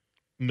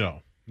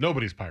 No,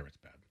 nobody's Pirates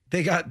bad.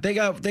 They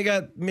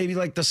got maybe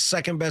like the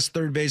second best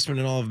third baseman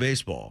in all of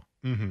baseball.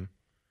 Mm-hmm.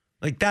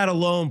 Like that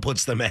alone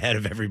puts them ahead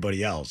of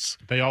everybody else.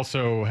 They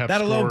also have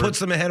alone puts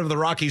them ahead of the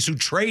Rockies, who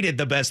traded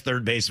the best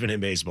third baseman in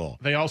baseball.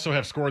 They also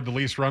have scored the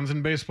least runs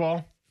in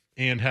baseball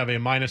and have a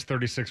minus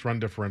 36 run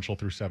differential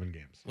through 7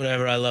 games.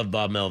 Whatever. I love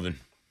Bob Melvin.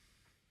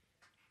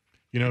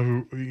 You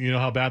know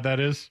how bad that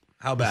is?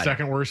 How bad? The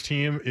second worst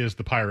team is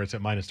the Pirates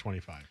at minus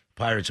 25.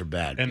 Pirates are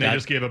bad. And they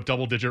just gave up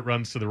double-digit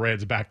runs to the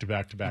Reds back to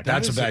back to back.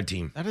 That's a bad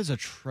team. That is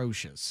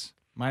atrocious.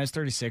 Minus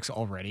 36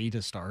 already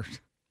to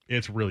start.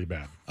 It's really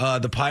bad.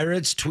 The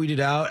Pirates tweeted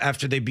out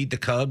after they beat the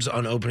Cubs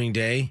on opening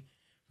day.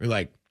 We're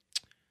like,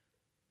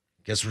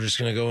 guess we're just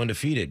going to go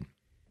undefeated.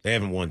 They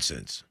haven't won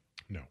since.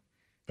 No.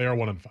 They are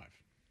 1-5.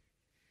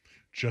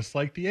 Just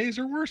like the A's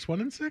are worse,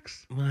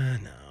 1-6.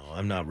 No,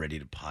 I'm not ready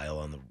to pile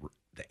on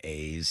the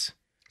A's.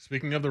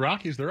 Speaking of the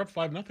Rockies, they're up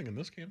 5-0 in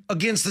this game.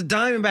 Against the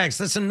Diamondbacks.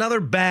 That's another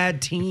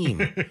bad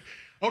team.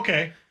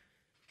 Okay.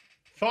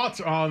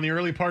 Thoughts on the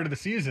early part of the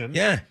season?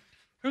 Yeah.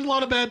 There's a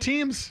lot of bad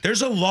teams.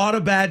 There's a lot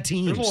of bad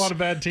teams.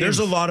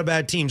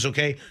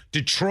 Okay?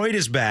 Detroit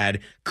is bad.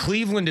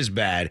 Cleveland is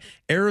bad.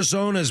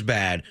 Arizona's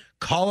bad.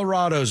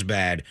 Colorado's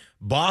bad.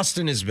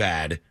 Boston is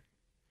bad.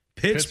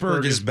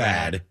 Pittsburgh is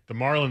bad. The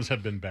Marlins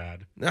have been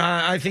bad.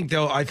 I think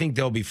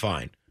they'll be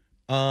fine.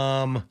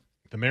 The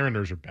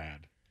Mariners are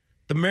bad.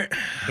 The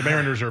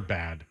Mariners are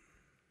bad.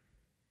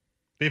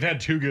 They've had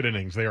 2 good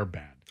innings. They are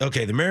bad.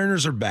 Okay, the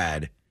Mariners are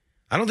bad.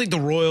 I don't think the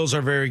Royals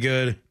are very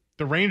good.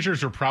 The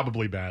Rangers are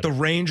probably bad. The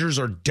Rangers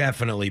are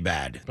definitely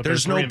bad. But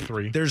there's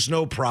 3-3. There's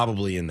no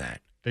probably in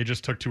that. They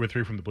just took 2 or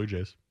 3 from the Blue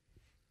Jays.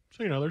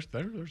 So, there's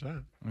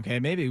that. Okay,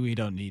 maybe we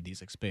don't need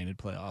these expanded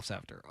playoffs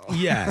after all.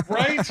 Yeah.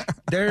 Right?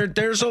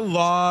 There's a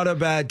lot of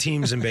bad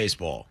teams in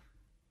baseball.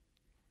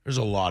 There's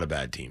a lot of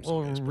bad teams.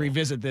 We'll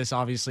revisit this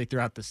obviously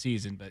throughout the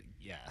season, but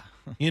yeah.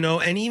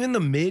 And even the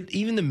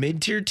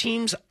mid-tier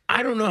teams,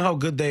 I don't know how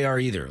good they are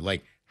either.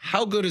 Like,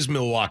 how good is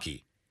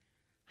Milwaukee?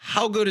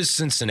 How good is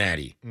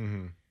Cincinnati?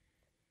 Mm-hmm.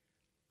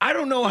 I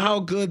don't know how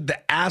good the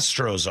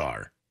Astros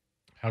are.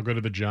 How good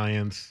are the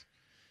Giants?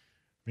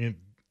 I mean,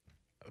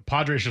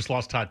 Padres just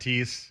lost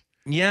Tatis.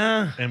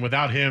 Yeah. And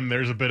without him,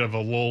 there's a bit of a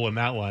lull in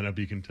that lineup,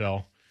 you can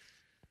tell.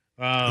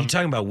 You're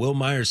talking about Will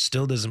Myers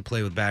still doesn't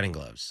play with batting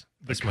gloves.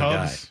 The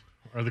Cubs,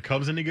 are the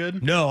Cubs any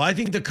good? No, I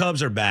think the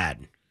Cubs are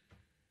bad.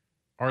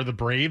 Are the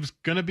Braves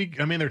going to be?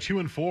 I mean, they're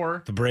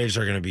 2-4. The Braves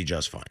are going to be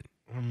just fine.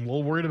 I'm a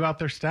little worried about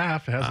their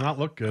staff. It has not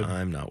looked good.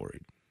 I'm not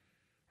worried.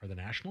 Are the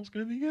Nationals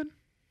going to be good?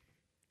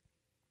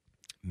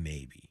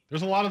 Maybe.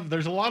 There's a lot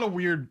of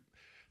weird.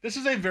 This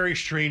is a very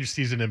strange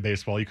season in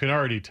baseball. You can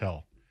already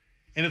tell.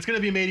 And it's going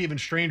to be made even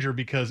stranger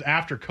because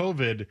after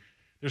COVID,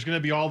 there's going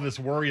to be all this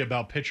worry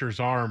about pitchers'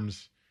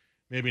 arms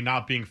maybe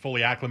not being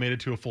fully acclimated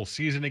to a full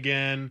season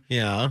again.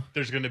 Yeah.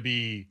 There's going to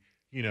be,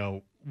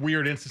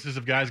 weird instances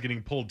of guys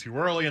getting pulled too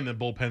early and then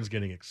bullpens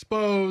getting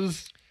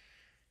exposed.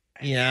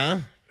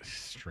 Yeah.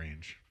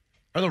 Strange.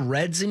 Are the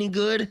Reds any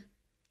good?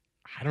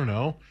 I don't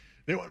know.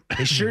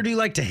 They sure do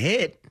like to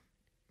hit.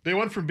 They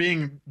went from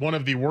being one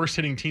of the worst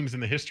hitting teams in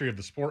the history of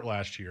the sport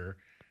last year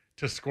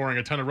to scoring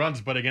a ton of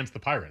runs, but against the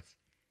Pirates.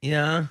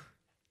 Yeah.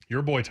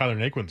 Your boy Tyler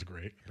Naquin's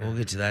great. We'll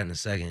get to that in a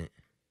second.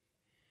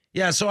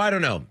 Yeah, so I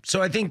don't know.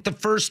 So I think the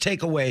first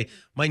takeaway,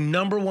 my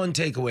number one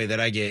takeaway that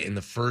I get in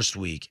the first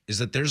week is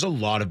that there's a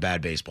lot of bad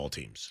baseball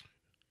teams.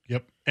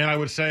 Yep. And I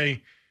would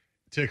say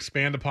to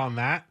expand upon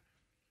that,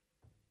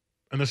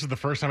 and this is the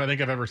first time I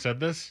think I've ever said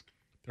this,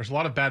 there's a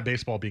lot of bad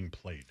baseball being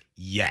played.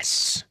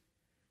 Yes.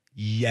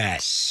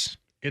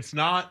 It's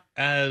not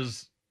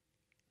as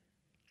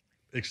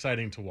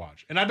exciting to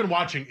watch. And I've been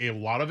watching a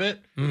lot of it,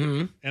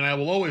 and I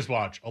will always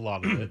watch a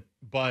lot of it.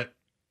 But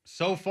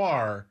so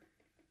far,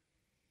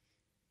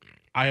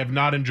 I have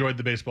not enjoyed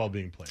the baseball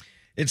being played.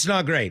 It's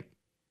not great.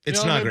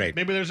 It's not great.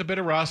 Maybe there's a bit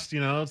of rust.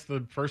 It's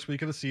the first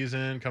week of the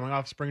season, coming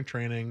off spring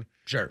training.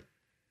 Sure.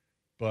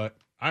 But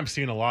I'm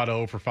seeing a lot of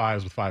 0 for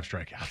 5s with 5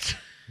 strikeouts,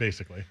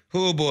 basically.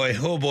 Oh, boy.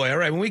 All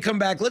right, when we come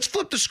back, let's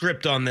flip the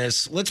script on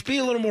this. Let's be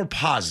a little more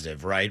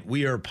positive, right?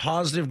 We are a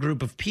positive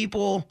group of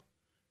people.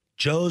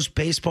 Joe's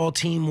baseball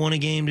team won a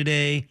game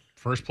today.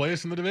 First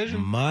place in the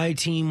division. My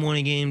team won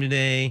a game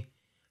today.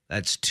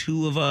 That's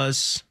 2 of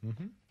us.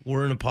 Mm-hmm.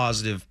 We're in a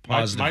positive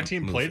My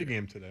team move. played a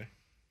game today.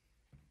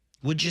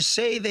 Would you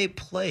say they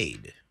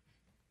played?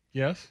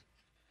 Yes.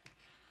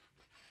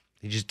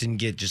 They just didn't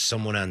get just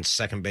someone on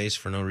second base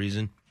for no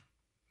reason?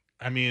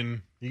 I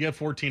mean, you get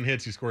 14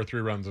 hits, you score 3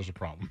 runs, there's a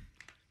problem.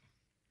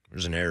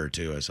 There's an error,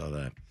 too. I saw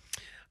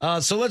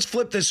that. So let's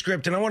flip this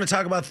script, and I want to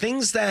talk about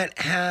things that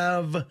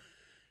have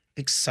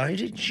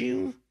excited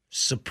you,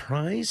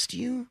 surprised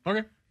you,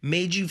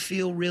 made you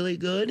feel really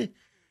good.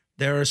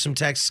 There are some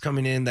texts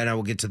coming in that I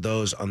will get to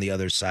those on the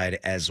other side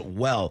as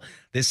well.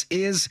 This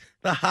is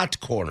the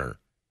Hot Corner.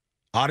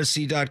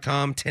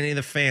 Odyssey.com,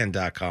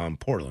 1080thefan.com,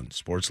 Portland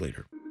sports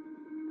leader.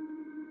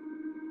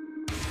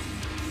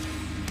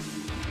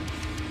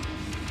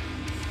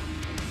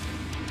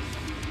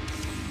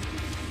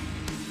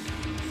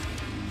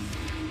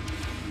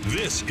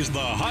 This is the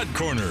Hot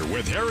Corner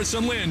with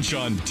Harrison Lynch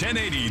on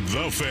 1080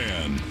 The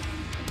Fan.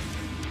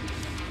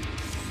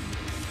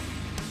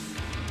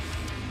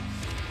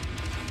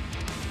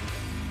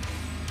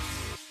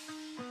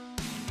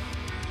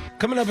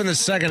 Coming up in the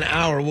second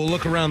hour, we'll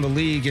look around the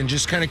league and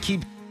just kind of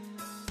keep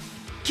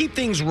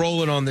things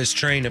rolling on this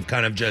train of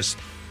kind of just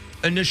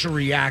initial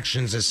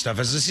reactions and stuff.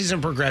 As the season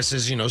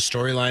progresses,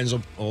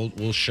 storylines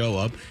will show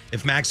up.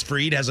 If Max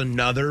Fried has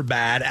another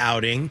bad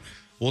outing,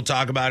 we'll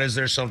talk about is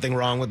there something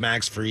wrong with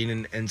Max Fried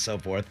and so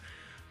forth.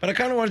 But I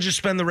kind of want to just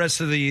spend the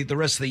rest of the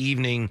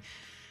evening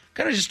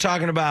kind of just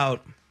talking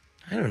about,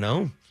 I don't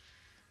know,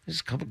 just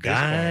a couple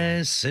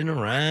guys sitting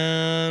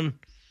around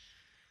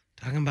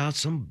talking about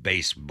some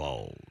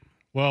baseball.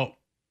 Well,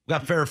 we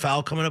got Fair or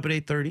Foul coming up at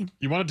 8:30.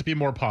 You wanted to be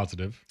more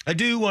positive. I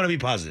do want to be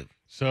positive.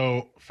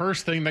 So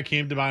first thing that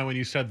came to mind when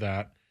you said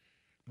that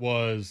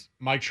was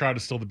Mike Trout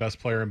is still the best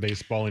player in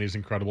baseball, and he's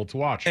incredible to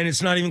watch. And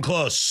it's not even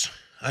close.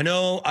 I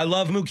know I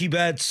love Mookie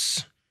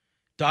Betts.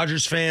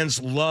 Dodgers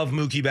fans love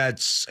Mookie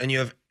Betts, and you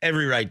have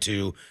every right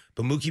to.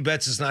 But Mookie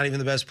Betts is not even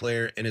the best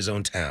player in his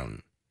own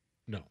town.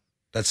 No.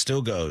 That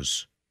still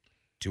goes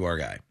to our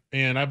guy.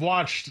 And I've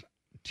watched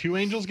 2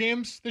 Angels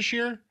games this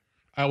year.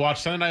 I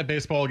watched Sunday Night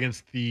Baseball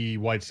against the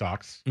White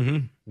Sox,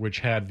 which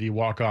had the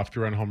walk-off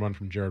 3-run home run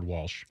from Jared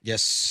Walsh.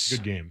 Yes.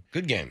 Good game.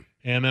 Good game.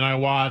 And then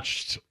I've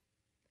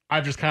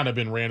just kind of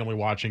been randomly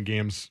watching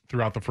games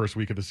throughout the first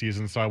week of the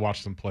season, so I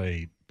watched them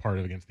play part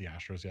of against the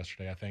Astros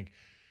yesterday, I think.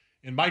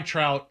 And Mike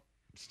Trout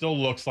still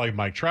looks like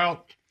Mike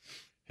Trout.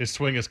 His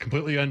swing is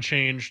completely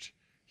unchanged.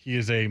 He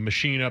is a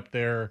machine up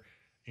there.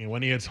 And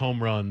when he hits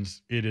home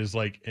runs, it is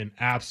like an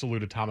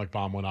absolute atomic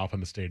bomb went off in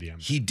the stadium.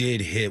 He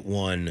did hit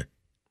one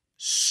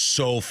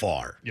so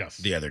far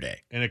the other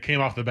day. And it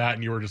came off the bat,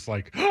 and you were just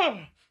like,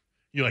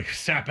 you like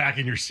sat back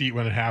in your seat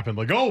when it happened.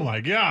 Like, oh,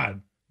 my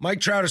God. Mike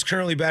Trout is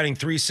currently batting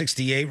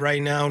 .368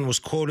 right now and was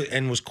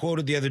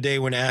quoted the other day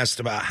when asked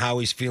about how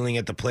he's feeling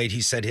at the plate.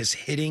 He said his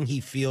hitting, he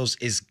feels,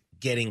 is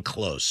getting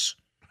close.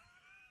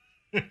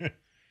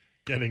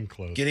 Getting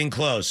close. Getting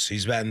close.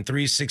 He's batting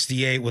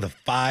 .368 with a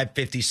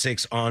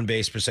 .556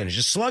 on-base percentage.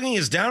 His slugging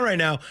is down right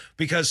now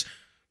because,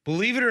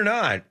 believe it or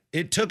not,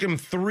 it took him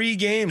 3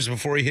 games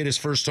before he hit his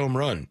first home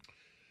run.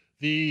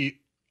 The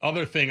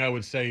other thing I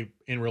would say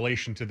in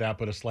relation to that,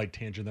 but a slight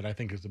tangent that I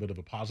think is a bit of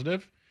a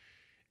positive,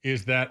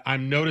 is that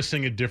I'm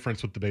noticing a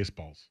difference with the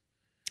baseballs.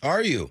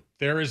 Are you?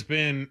 There has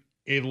been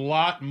a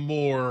lot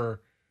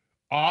more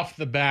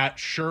off-the-bat,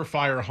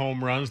 surefire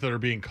home runs that are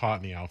being caught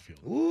in the outfield.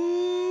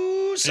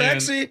 Ooh,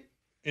 sexy.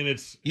 And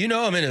it's... You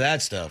know I'm into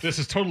that stuff. This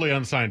is totally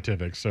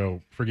unscientific,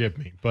 so forgive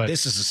me. But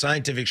this is a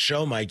scientific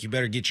show, Mike. You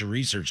better get your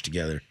research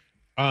together.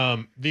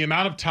 The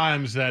amount of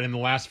times that in the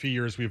last few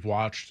years we've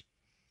watched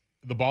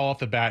the ball off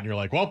the bat and you're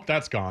like, well,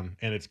 that's gone,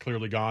 and it's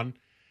clearly gone.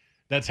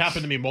 That's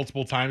happened to me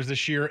multiple times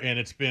this year, and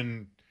it's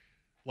been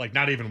like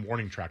not even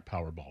warning track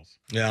power balls.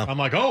 Yeah. I'm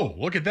like, oh,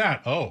 look at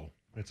that. Oh,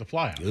 it's a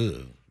flyout.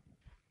 Ugh.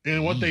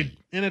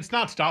 And it's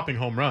not stopping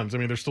home runs. I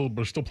mean, there's still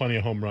plenty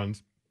of home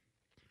runs.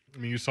 I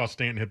mean, you saw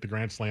Stanton hit the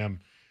grand slam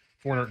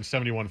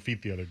 471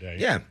 feet the other day.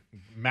 Yeah.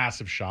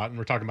 Massive shot. And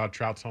we're talking about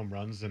Trout's home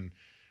runs, and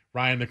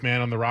Ryan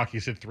McMahon on the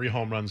Rockies hit 3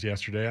 home runs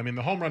yesterday. I mean,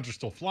 the home runs are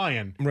still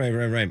flying.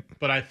 Right.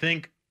 But I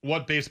think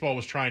what baseball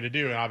was trying to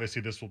do, and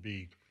obviously this will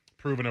be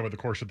proven over the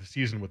course of the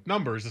season with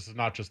numbers, this is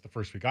not just the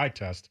first week eye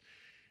test,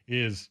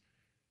 is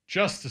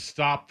just to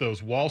stop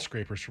those wall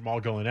scrapers from all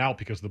going out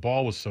because the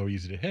ball was so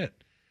easy to hit.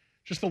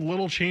 Just the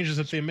little changes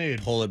that they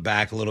made. Pull it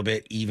back a little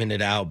bit, even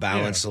it out,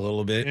 balance a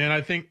little bit. And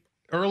I think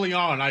early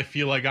on, I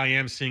feel like I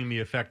am seeing the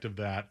effect of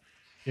that.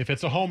 If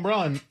it's a home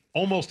run,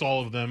 almost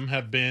all of them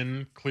have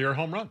been clear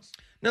home runs.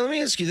 Now, let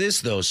me ask you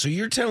this, though. So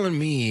you're telling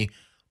me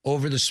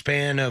over the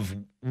span of,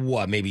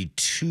 what, maybe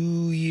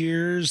 2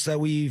 years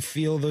that we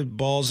feel the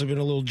balls have been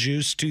a little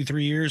juiced,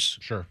 2-3 years?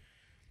 Sure.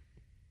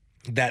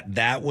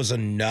 That was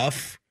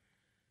enough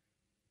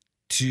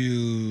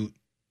to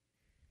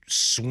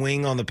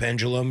swing on the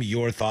pendulum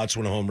your thoughts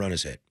when a home run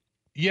is hit?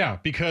 Yeah,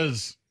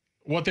 because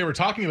what they were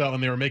talking about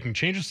when they were making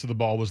changes to the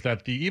ball was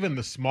that even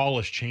the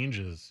smallest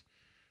changes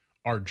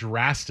are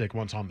drastic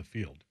once on the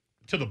field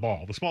to the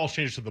ball. The smallest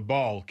changes to the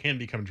ball can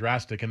become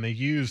drastic, and they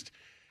used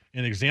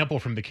an example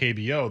from the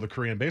KBO, the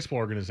Korean Baseball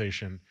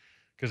Organization,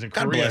 because in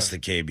God Korea, bless the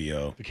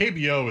KBO. The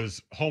KBO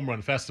is Home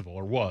Run Festival,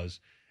 or was,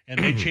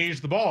 and they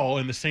changed the ball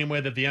in the same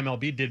way that the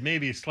MLB did,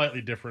 maybe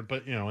slightly different,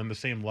 but in the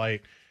same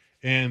light.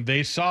 And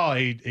they saw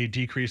a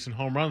decrease in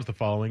home runs the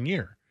following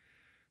year.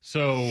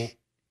 So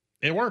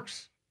it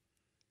works.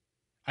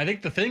 I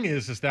think the thing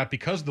is that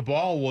because the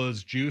ball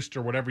was juiced,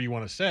 or whatever you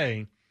want to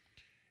say,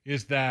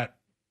 is that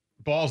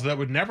balls that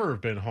would never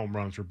have been home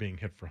runs were being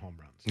hit for home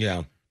runs.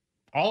 Yeah.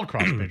 All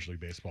across Major League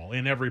Baseball,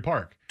 in every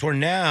park. For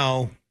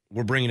now,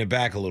 we're bringing it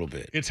back a little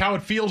bit. It's how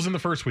it feels in the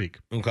first week.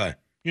 Okay.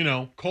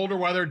 Colder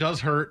weather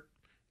does hurt.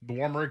 The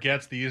warmer it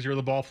gets, the easier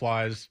the ball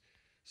flies.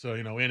 So,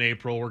 in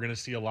April, we're going to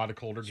see a lot of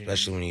colder games.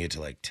 Especially when you get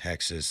to like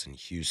Texas and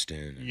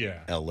Houston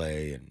and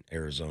LA and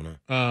Arizona.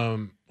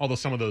 Although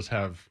some of those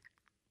have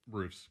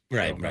roofs.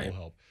 Right. That will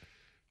help.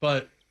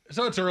 But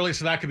so it's early,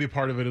 so that could be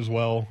part of it as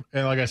well.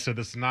 And like I said,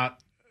 this is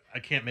not, I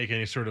can't make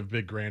any sort of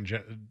big grand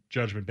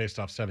judgment based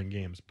off 7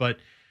 games. But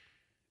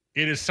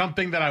it is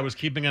something that I was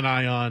keeping an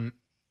eye on,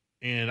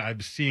 and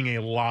I'm seeing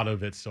a lot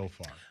of it so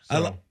far.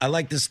 So. I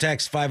like this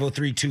text,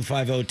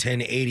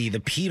 503-250-1080. The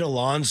Pete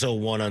Alonso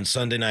one on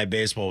Sunday Night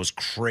Baseball was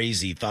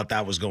crazy. Thought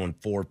that was going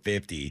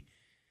 450.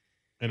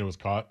 And it was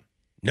caught?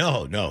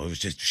 No. It was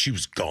just, she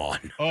was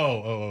gone.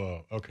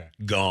 Oh, okay.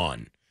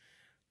 Gone.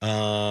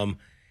 And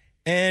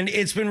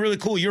it's been really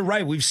cool. You're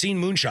right. We've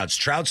seen moonshots.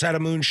 Trout's had a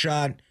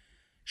moonshot.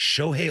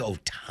 Shohei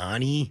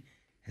Ohtani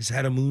has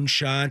had a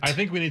moonshot. I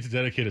think we need to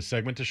dedicate a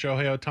segment to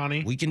Shohei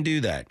Ohtani. We can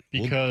do that.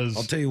 Because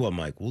I'll tell you what,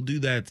 Mike, we'll do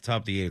that at the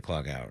top of the 8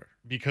 o'clock hour.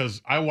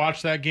 Because I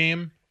watched that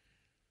game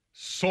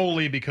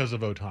solely because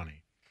of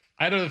Ohtani.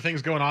 I had other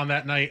things going on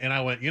that night, and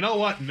I went, you know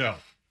what? No.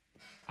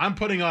 I'm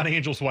putting on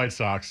Angels White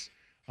Sox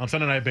on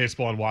Sunday Night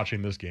Baseball and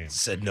watching this game.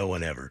 Said no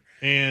one ever.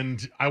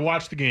 And I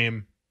watched the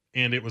game,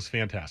 and it was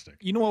fantastic.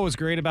 You know what was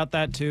great about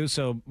that, too?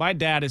 So my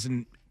dad is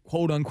an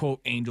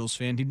quote-unquote Angels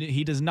fan.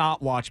 He does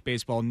not watch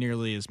baseball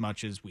nearly as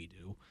much as we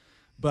do.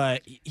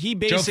 But he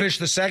basically... Joe Fish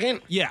the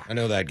second? Yeah. I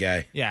know that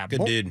guy. Yeah.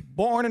 Good dude.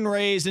 Born and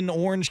raised in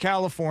Orange,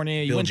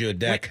 California. Build you a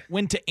deck.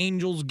 Went to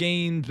Angels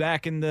games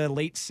back in the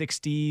late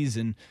 60s,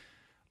 and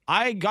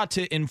I got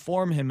to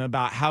inform him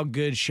about how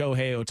good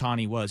Shohei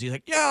Ohtani was. He's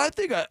like, yeah, I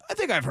think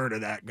I've heard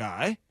of that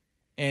guy.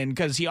 And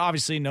because he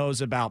obviously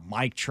knows about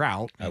Mike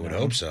Trout. I would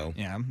hope so.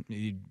 Yeah,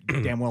 he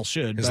damn well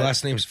should. His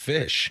last name's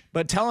Fish.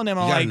 But telling him,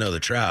 you gotta know the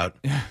Trout.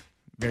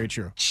 Very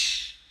true.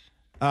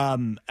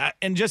 And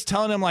just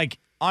telling him, like,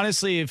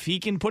 honestly, if he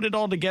can put it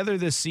all together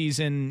this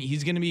season,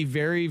 he's going to be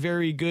very,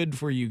 very good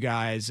for you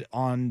guys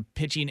on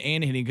pitching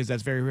and hitting because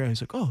that's very rare.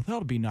 He's like, oh,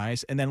 that'll be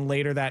nice. And then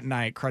later that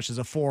night, crushes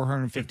a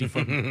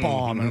 450-foot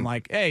bomb. And I'm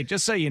like, hey,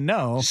 just so you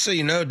know. Just so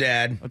you know,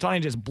 Dad.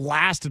 Ohtani just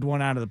blasted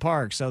one out of the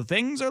park. So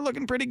things are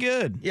looking pretty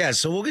good. Yeah,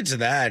 so we'll get to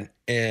that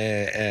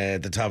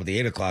at the top of the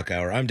 8 o'clock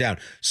hour. I'm down.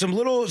 Some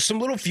little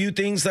few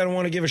things that I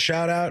want to give a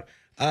shout out.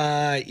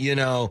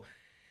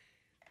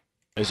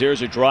 As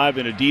there's a drive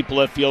in a deep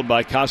left field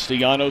by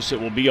Castellanos, it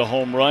will be a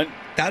home run.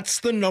 That's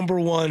the number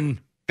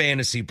one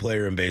fantasy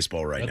player in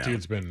baseball right now. That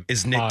dude's been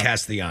is Nick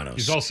Castellanos.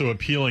 He's also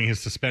appealing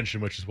his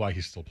suspension, which is why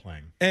he's still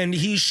playing. And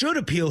he should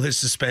appeal his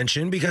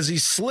suspension because he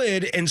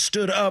slid and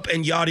stood up,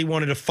 and Yachty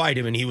wanted to fight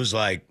him, and he was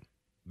like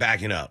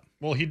backing up.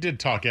 Well, he did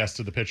talk ass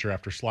to the pitcher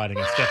after sliding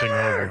and stepping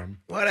over him.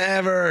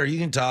 Whatever. You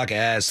can talk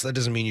ass. That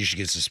doesn't mean you should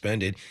get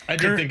suspended. I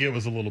did think it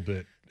was a little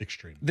bit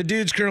extreme. The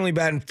dude's currently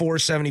batting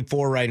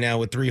 .474 right now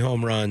with 3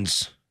 home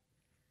runs.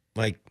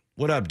 Like,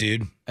 what up,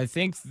 dude? I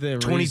think the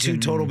 22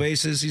 total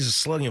bases. He's a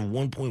slugging of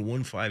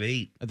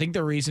 1.158. I think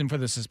the reason for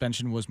the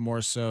suspension was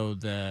more so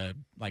the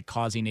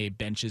causing a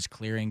benches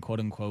clearing, quote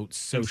unquote,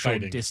 social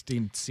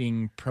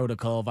distancing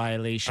protocol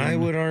violation. I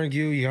would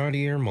argue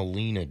Yadier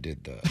Molina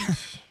did that.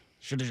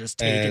 Should have just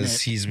taken it.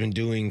 As he's been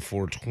doing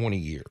for 20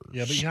 years.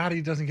 Yeah, but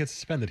Yachty doesn't get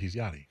suspended. He's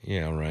Yachty.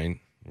 Yeah,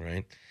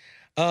 right.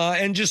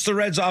 And just the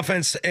Reds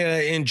offense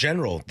in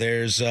general.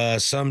 There's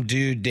some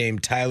dude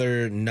named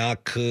Tyler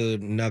not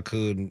going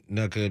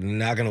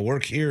to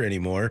work here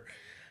anymore.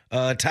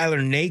 Tyler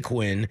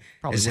Naquin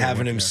is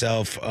having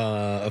himself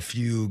a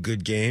few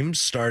good games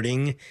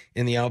starting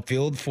in the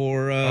outfield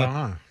for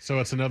So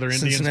it's another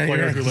Indians Cincinnati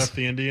player Reds. who left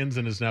the Indians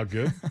and is now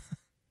good?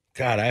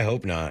 God, I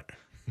hope not.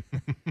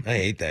 I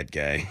hate that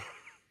guy.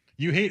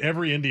 You hate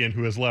every Indian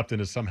who has left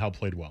and has somehow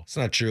played well. It's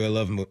not true. I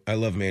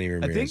love Manny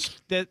Ramirez. I think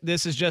that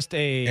this is just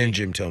and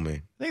Jim Tomey.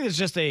 I think it's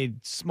just a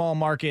small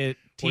market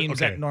teams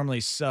that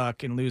normally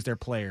suck and lose their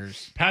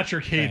players.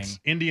 Patrick hates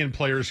Indian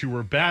players who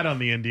were bad on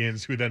the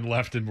Indians who then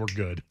left and were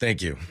good.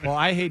 Thank you. Well,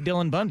 I hate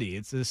Dylan Bundy.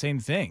 It's the same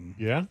thing.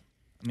 Yeah?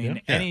 I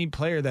mean, any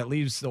player that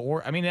leaves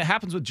it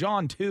happens with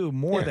John, too,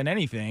 more than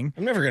anything.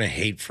 I'm never going to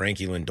hate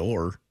Frankie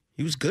Lindor.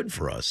 He was good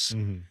for us.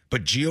 Mm-hmm.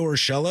 But Gio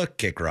Urshela,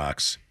 kick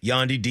rocks.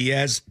 Yandy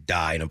Diaz,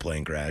 die in a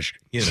plane crash.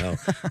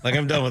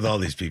 I'm done with all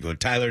these people.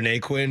 Tyler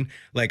Naquin,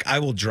 I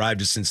will drive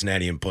to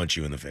Cincinnati and punch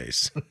you in the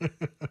face.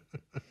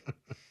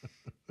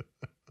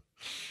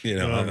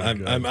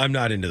 I'm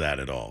not into that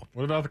at all.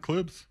 What about the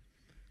Klubs?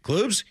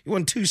 Klubs? He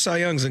won 2 Cy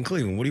Youngs in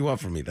Cleveland. What do you want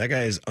from me? That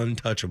guy is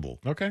untouchable.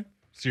 Okay.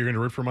 So you're going to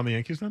root for him on the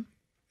Yankees then?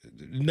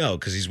 No,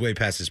 because he's way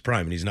past his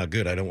prime and he's not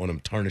good. I don't want him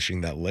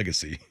tarnishing that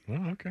legacy.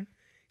 Oh, okay.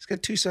 He's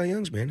got 2 Cy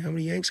Youngs, man. How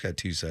many Yanks got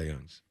 2 Cy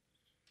Youngs?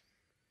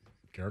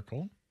 Garrett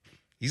Cole?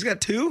 He's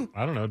got 2?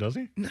 I don't know. Does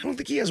he? I don't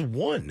think he has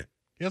 1.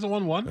 He hasn't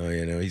won 1? Oh,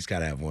 yeah, no. He's got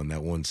to have 1.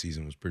 That one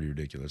season was pretty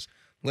ridiculous.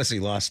 Unless he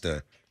lost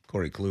to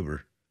Corey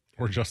Kluber.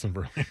 Or Justin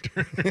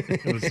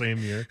Verlander in the same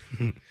year.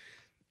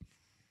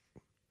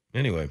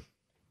 Anyway,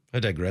 I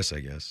digress, I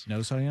guess.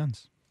 No Cy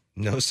Youngs.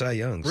 No Cy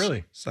Youngs.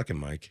 Really? Suck it,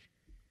 Mike.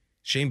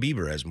 Shane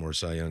Bieber has more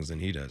Cy Youngs than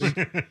he does.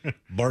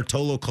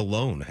 Bartolo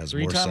Colon has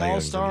more Cy Youngs than he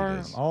does. 3-time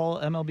All-Star,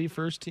 all MLB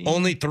first team.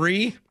 Only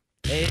 3?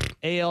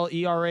 AL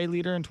ERA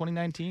leader in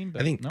 2019.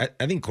 But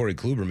I think Corey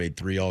Kluber made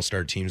 3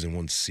 All-Star teams in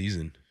one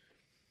season.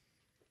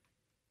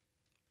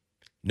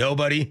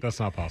 Nobody? That's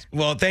not possible.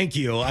 Well, thank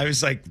you. I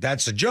was like,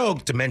 that's a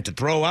joke meant to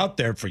throw out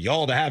there for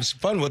y'all to have some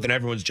fun with, and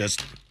everyone's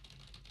just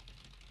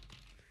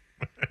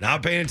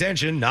not paying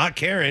attention, not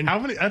caring. How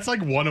many? That's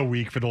like 1 a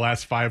week for the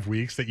last 5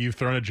 weeks that you've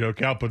thrown a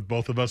joke out, but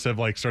both of us have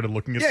started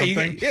looking at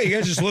something. You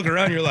guys just look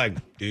around. You're like,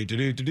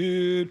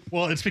 dude.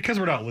 Well, it's because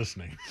we're not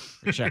listening.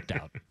 We're checked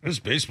out. This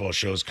baseball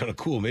show is kind of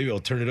cool. Maybe I'll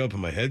turn it up in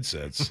my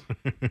headsets.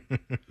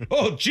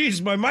 Oh,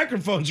 geez, my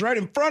microphone's right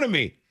in front of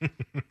me.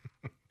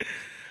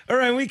 All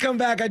right, when we come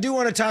back, I do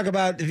want to talk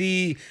about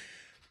the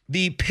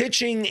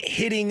pitching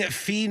hitting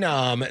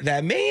phenom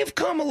that may have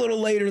come a little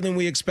later than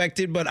we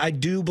expected, but I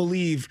do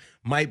believe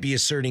might be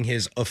asserting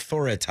his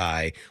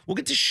authority. We'll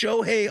get to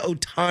Shohei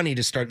Ohtani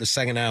to start the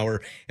second hour,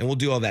 and we'll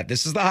do all that.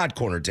 This is the Hot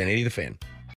Corner, 1080 The Fan.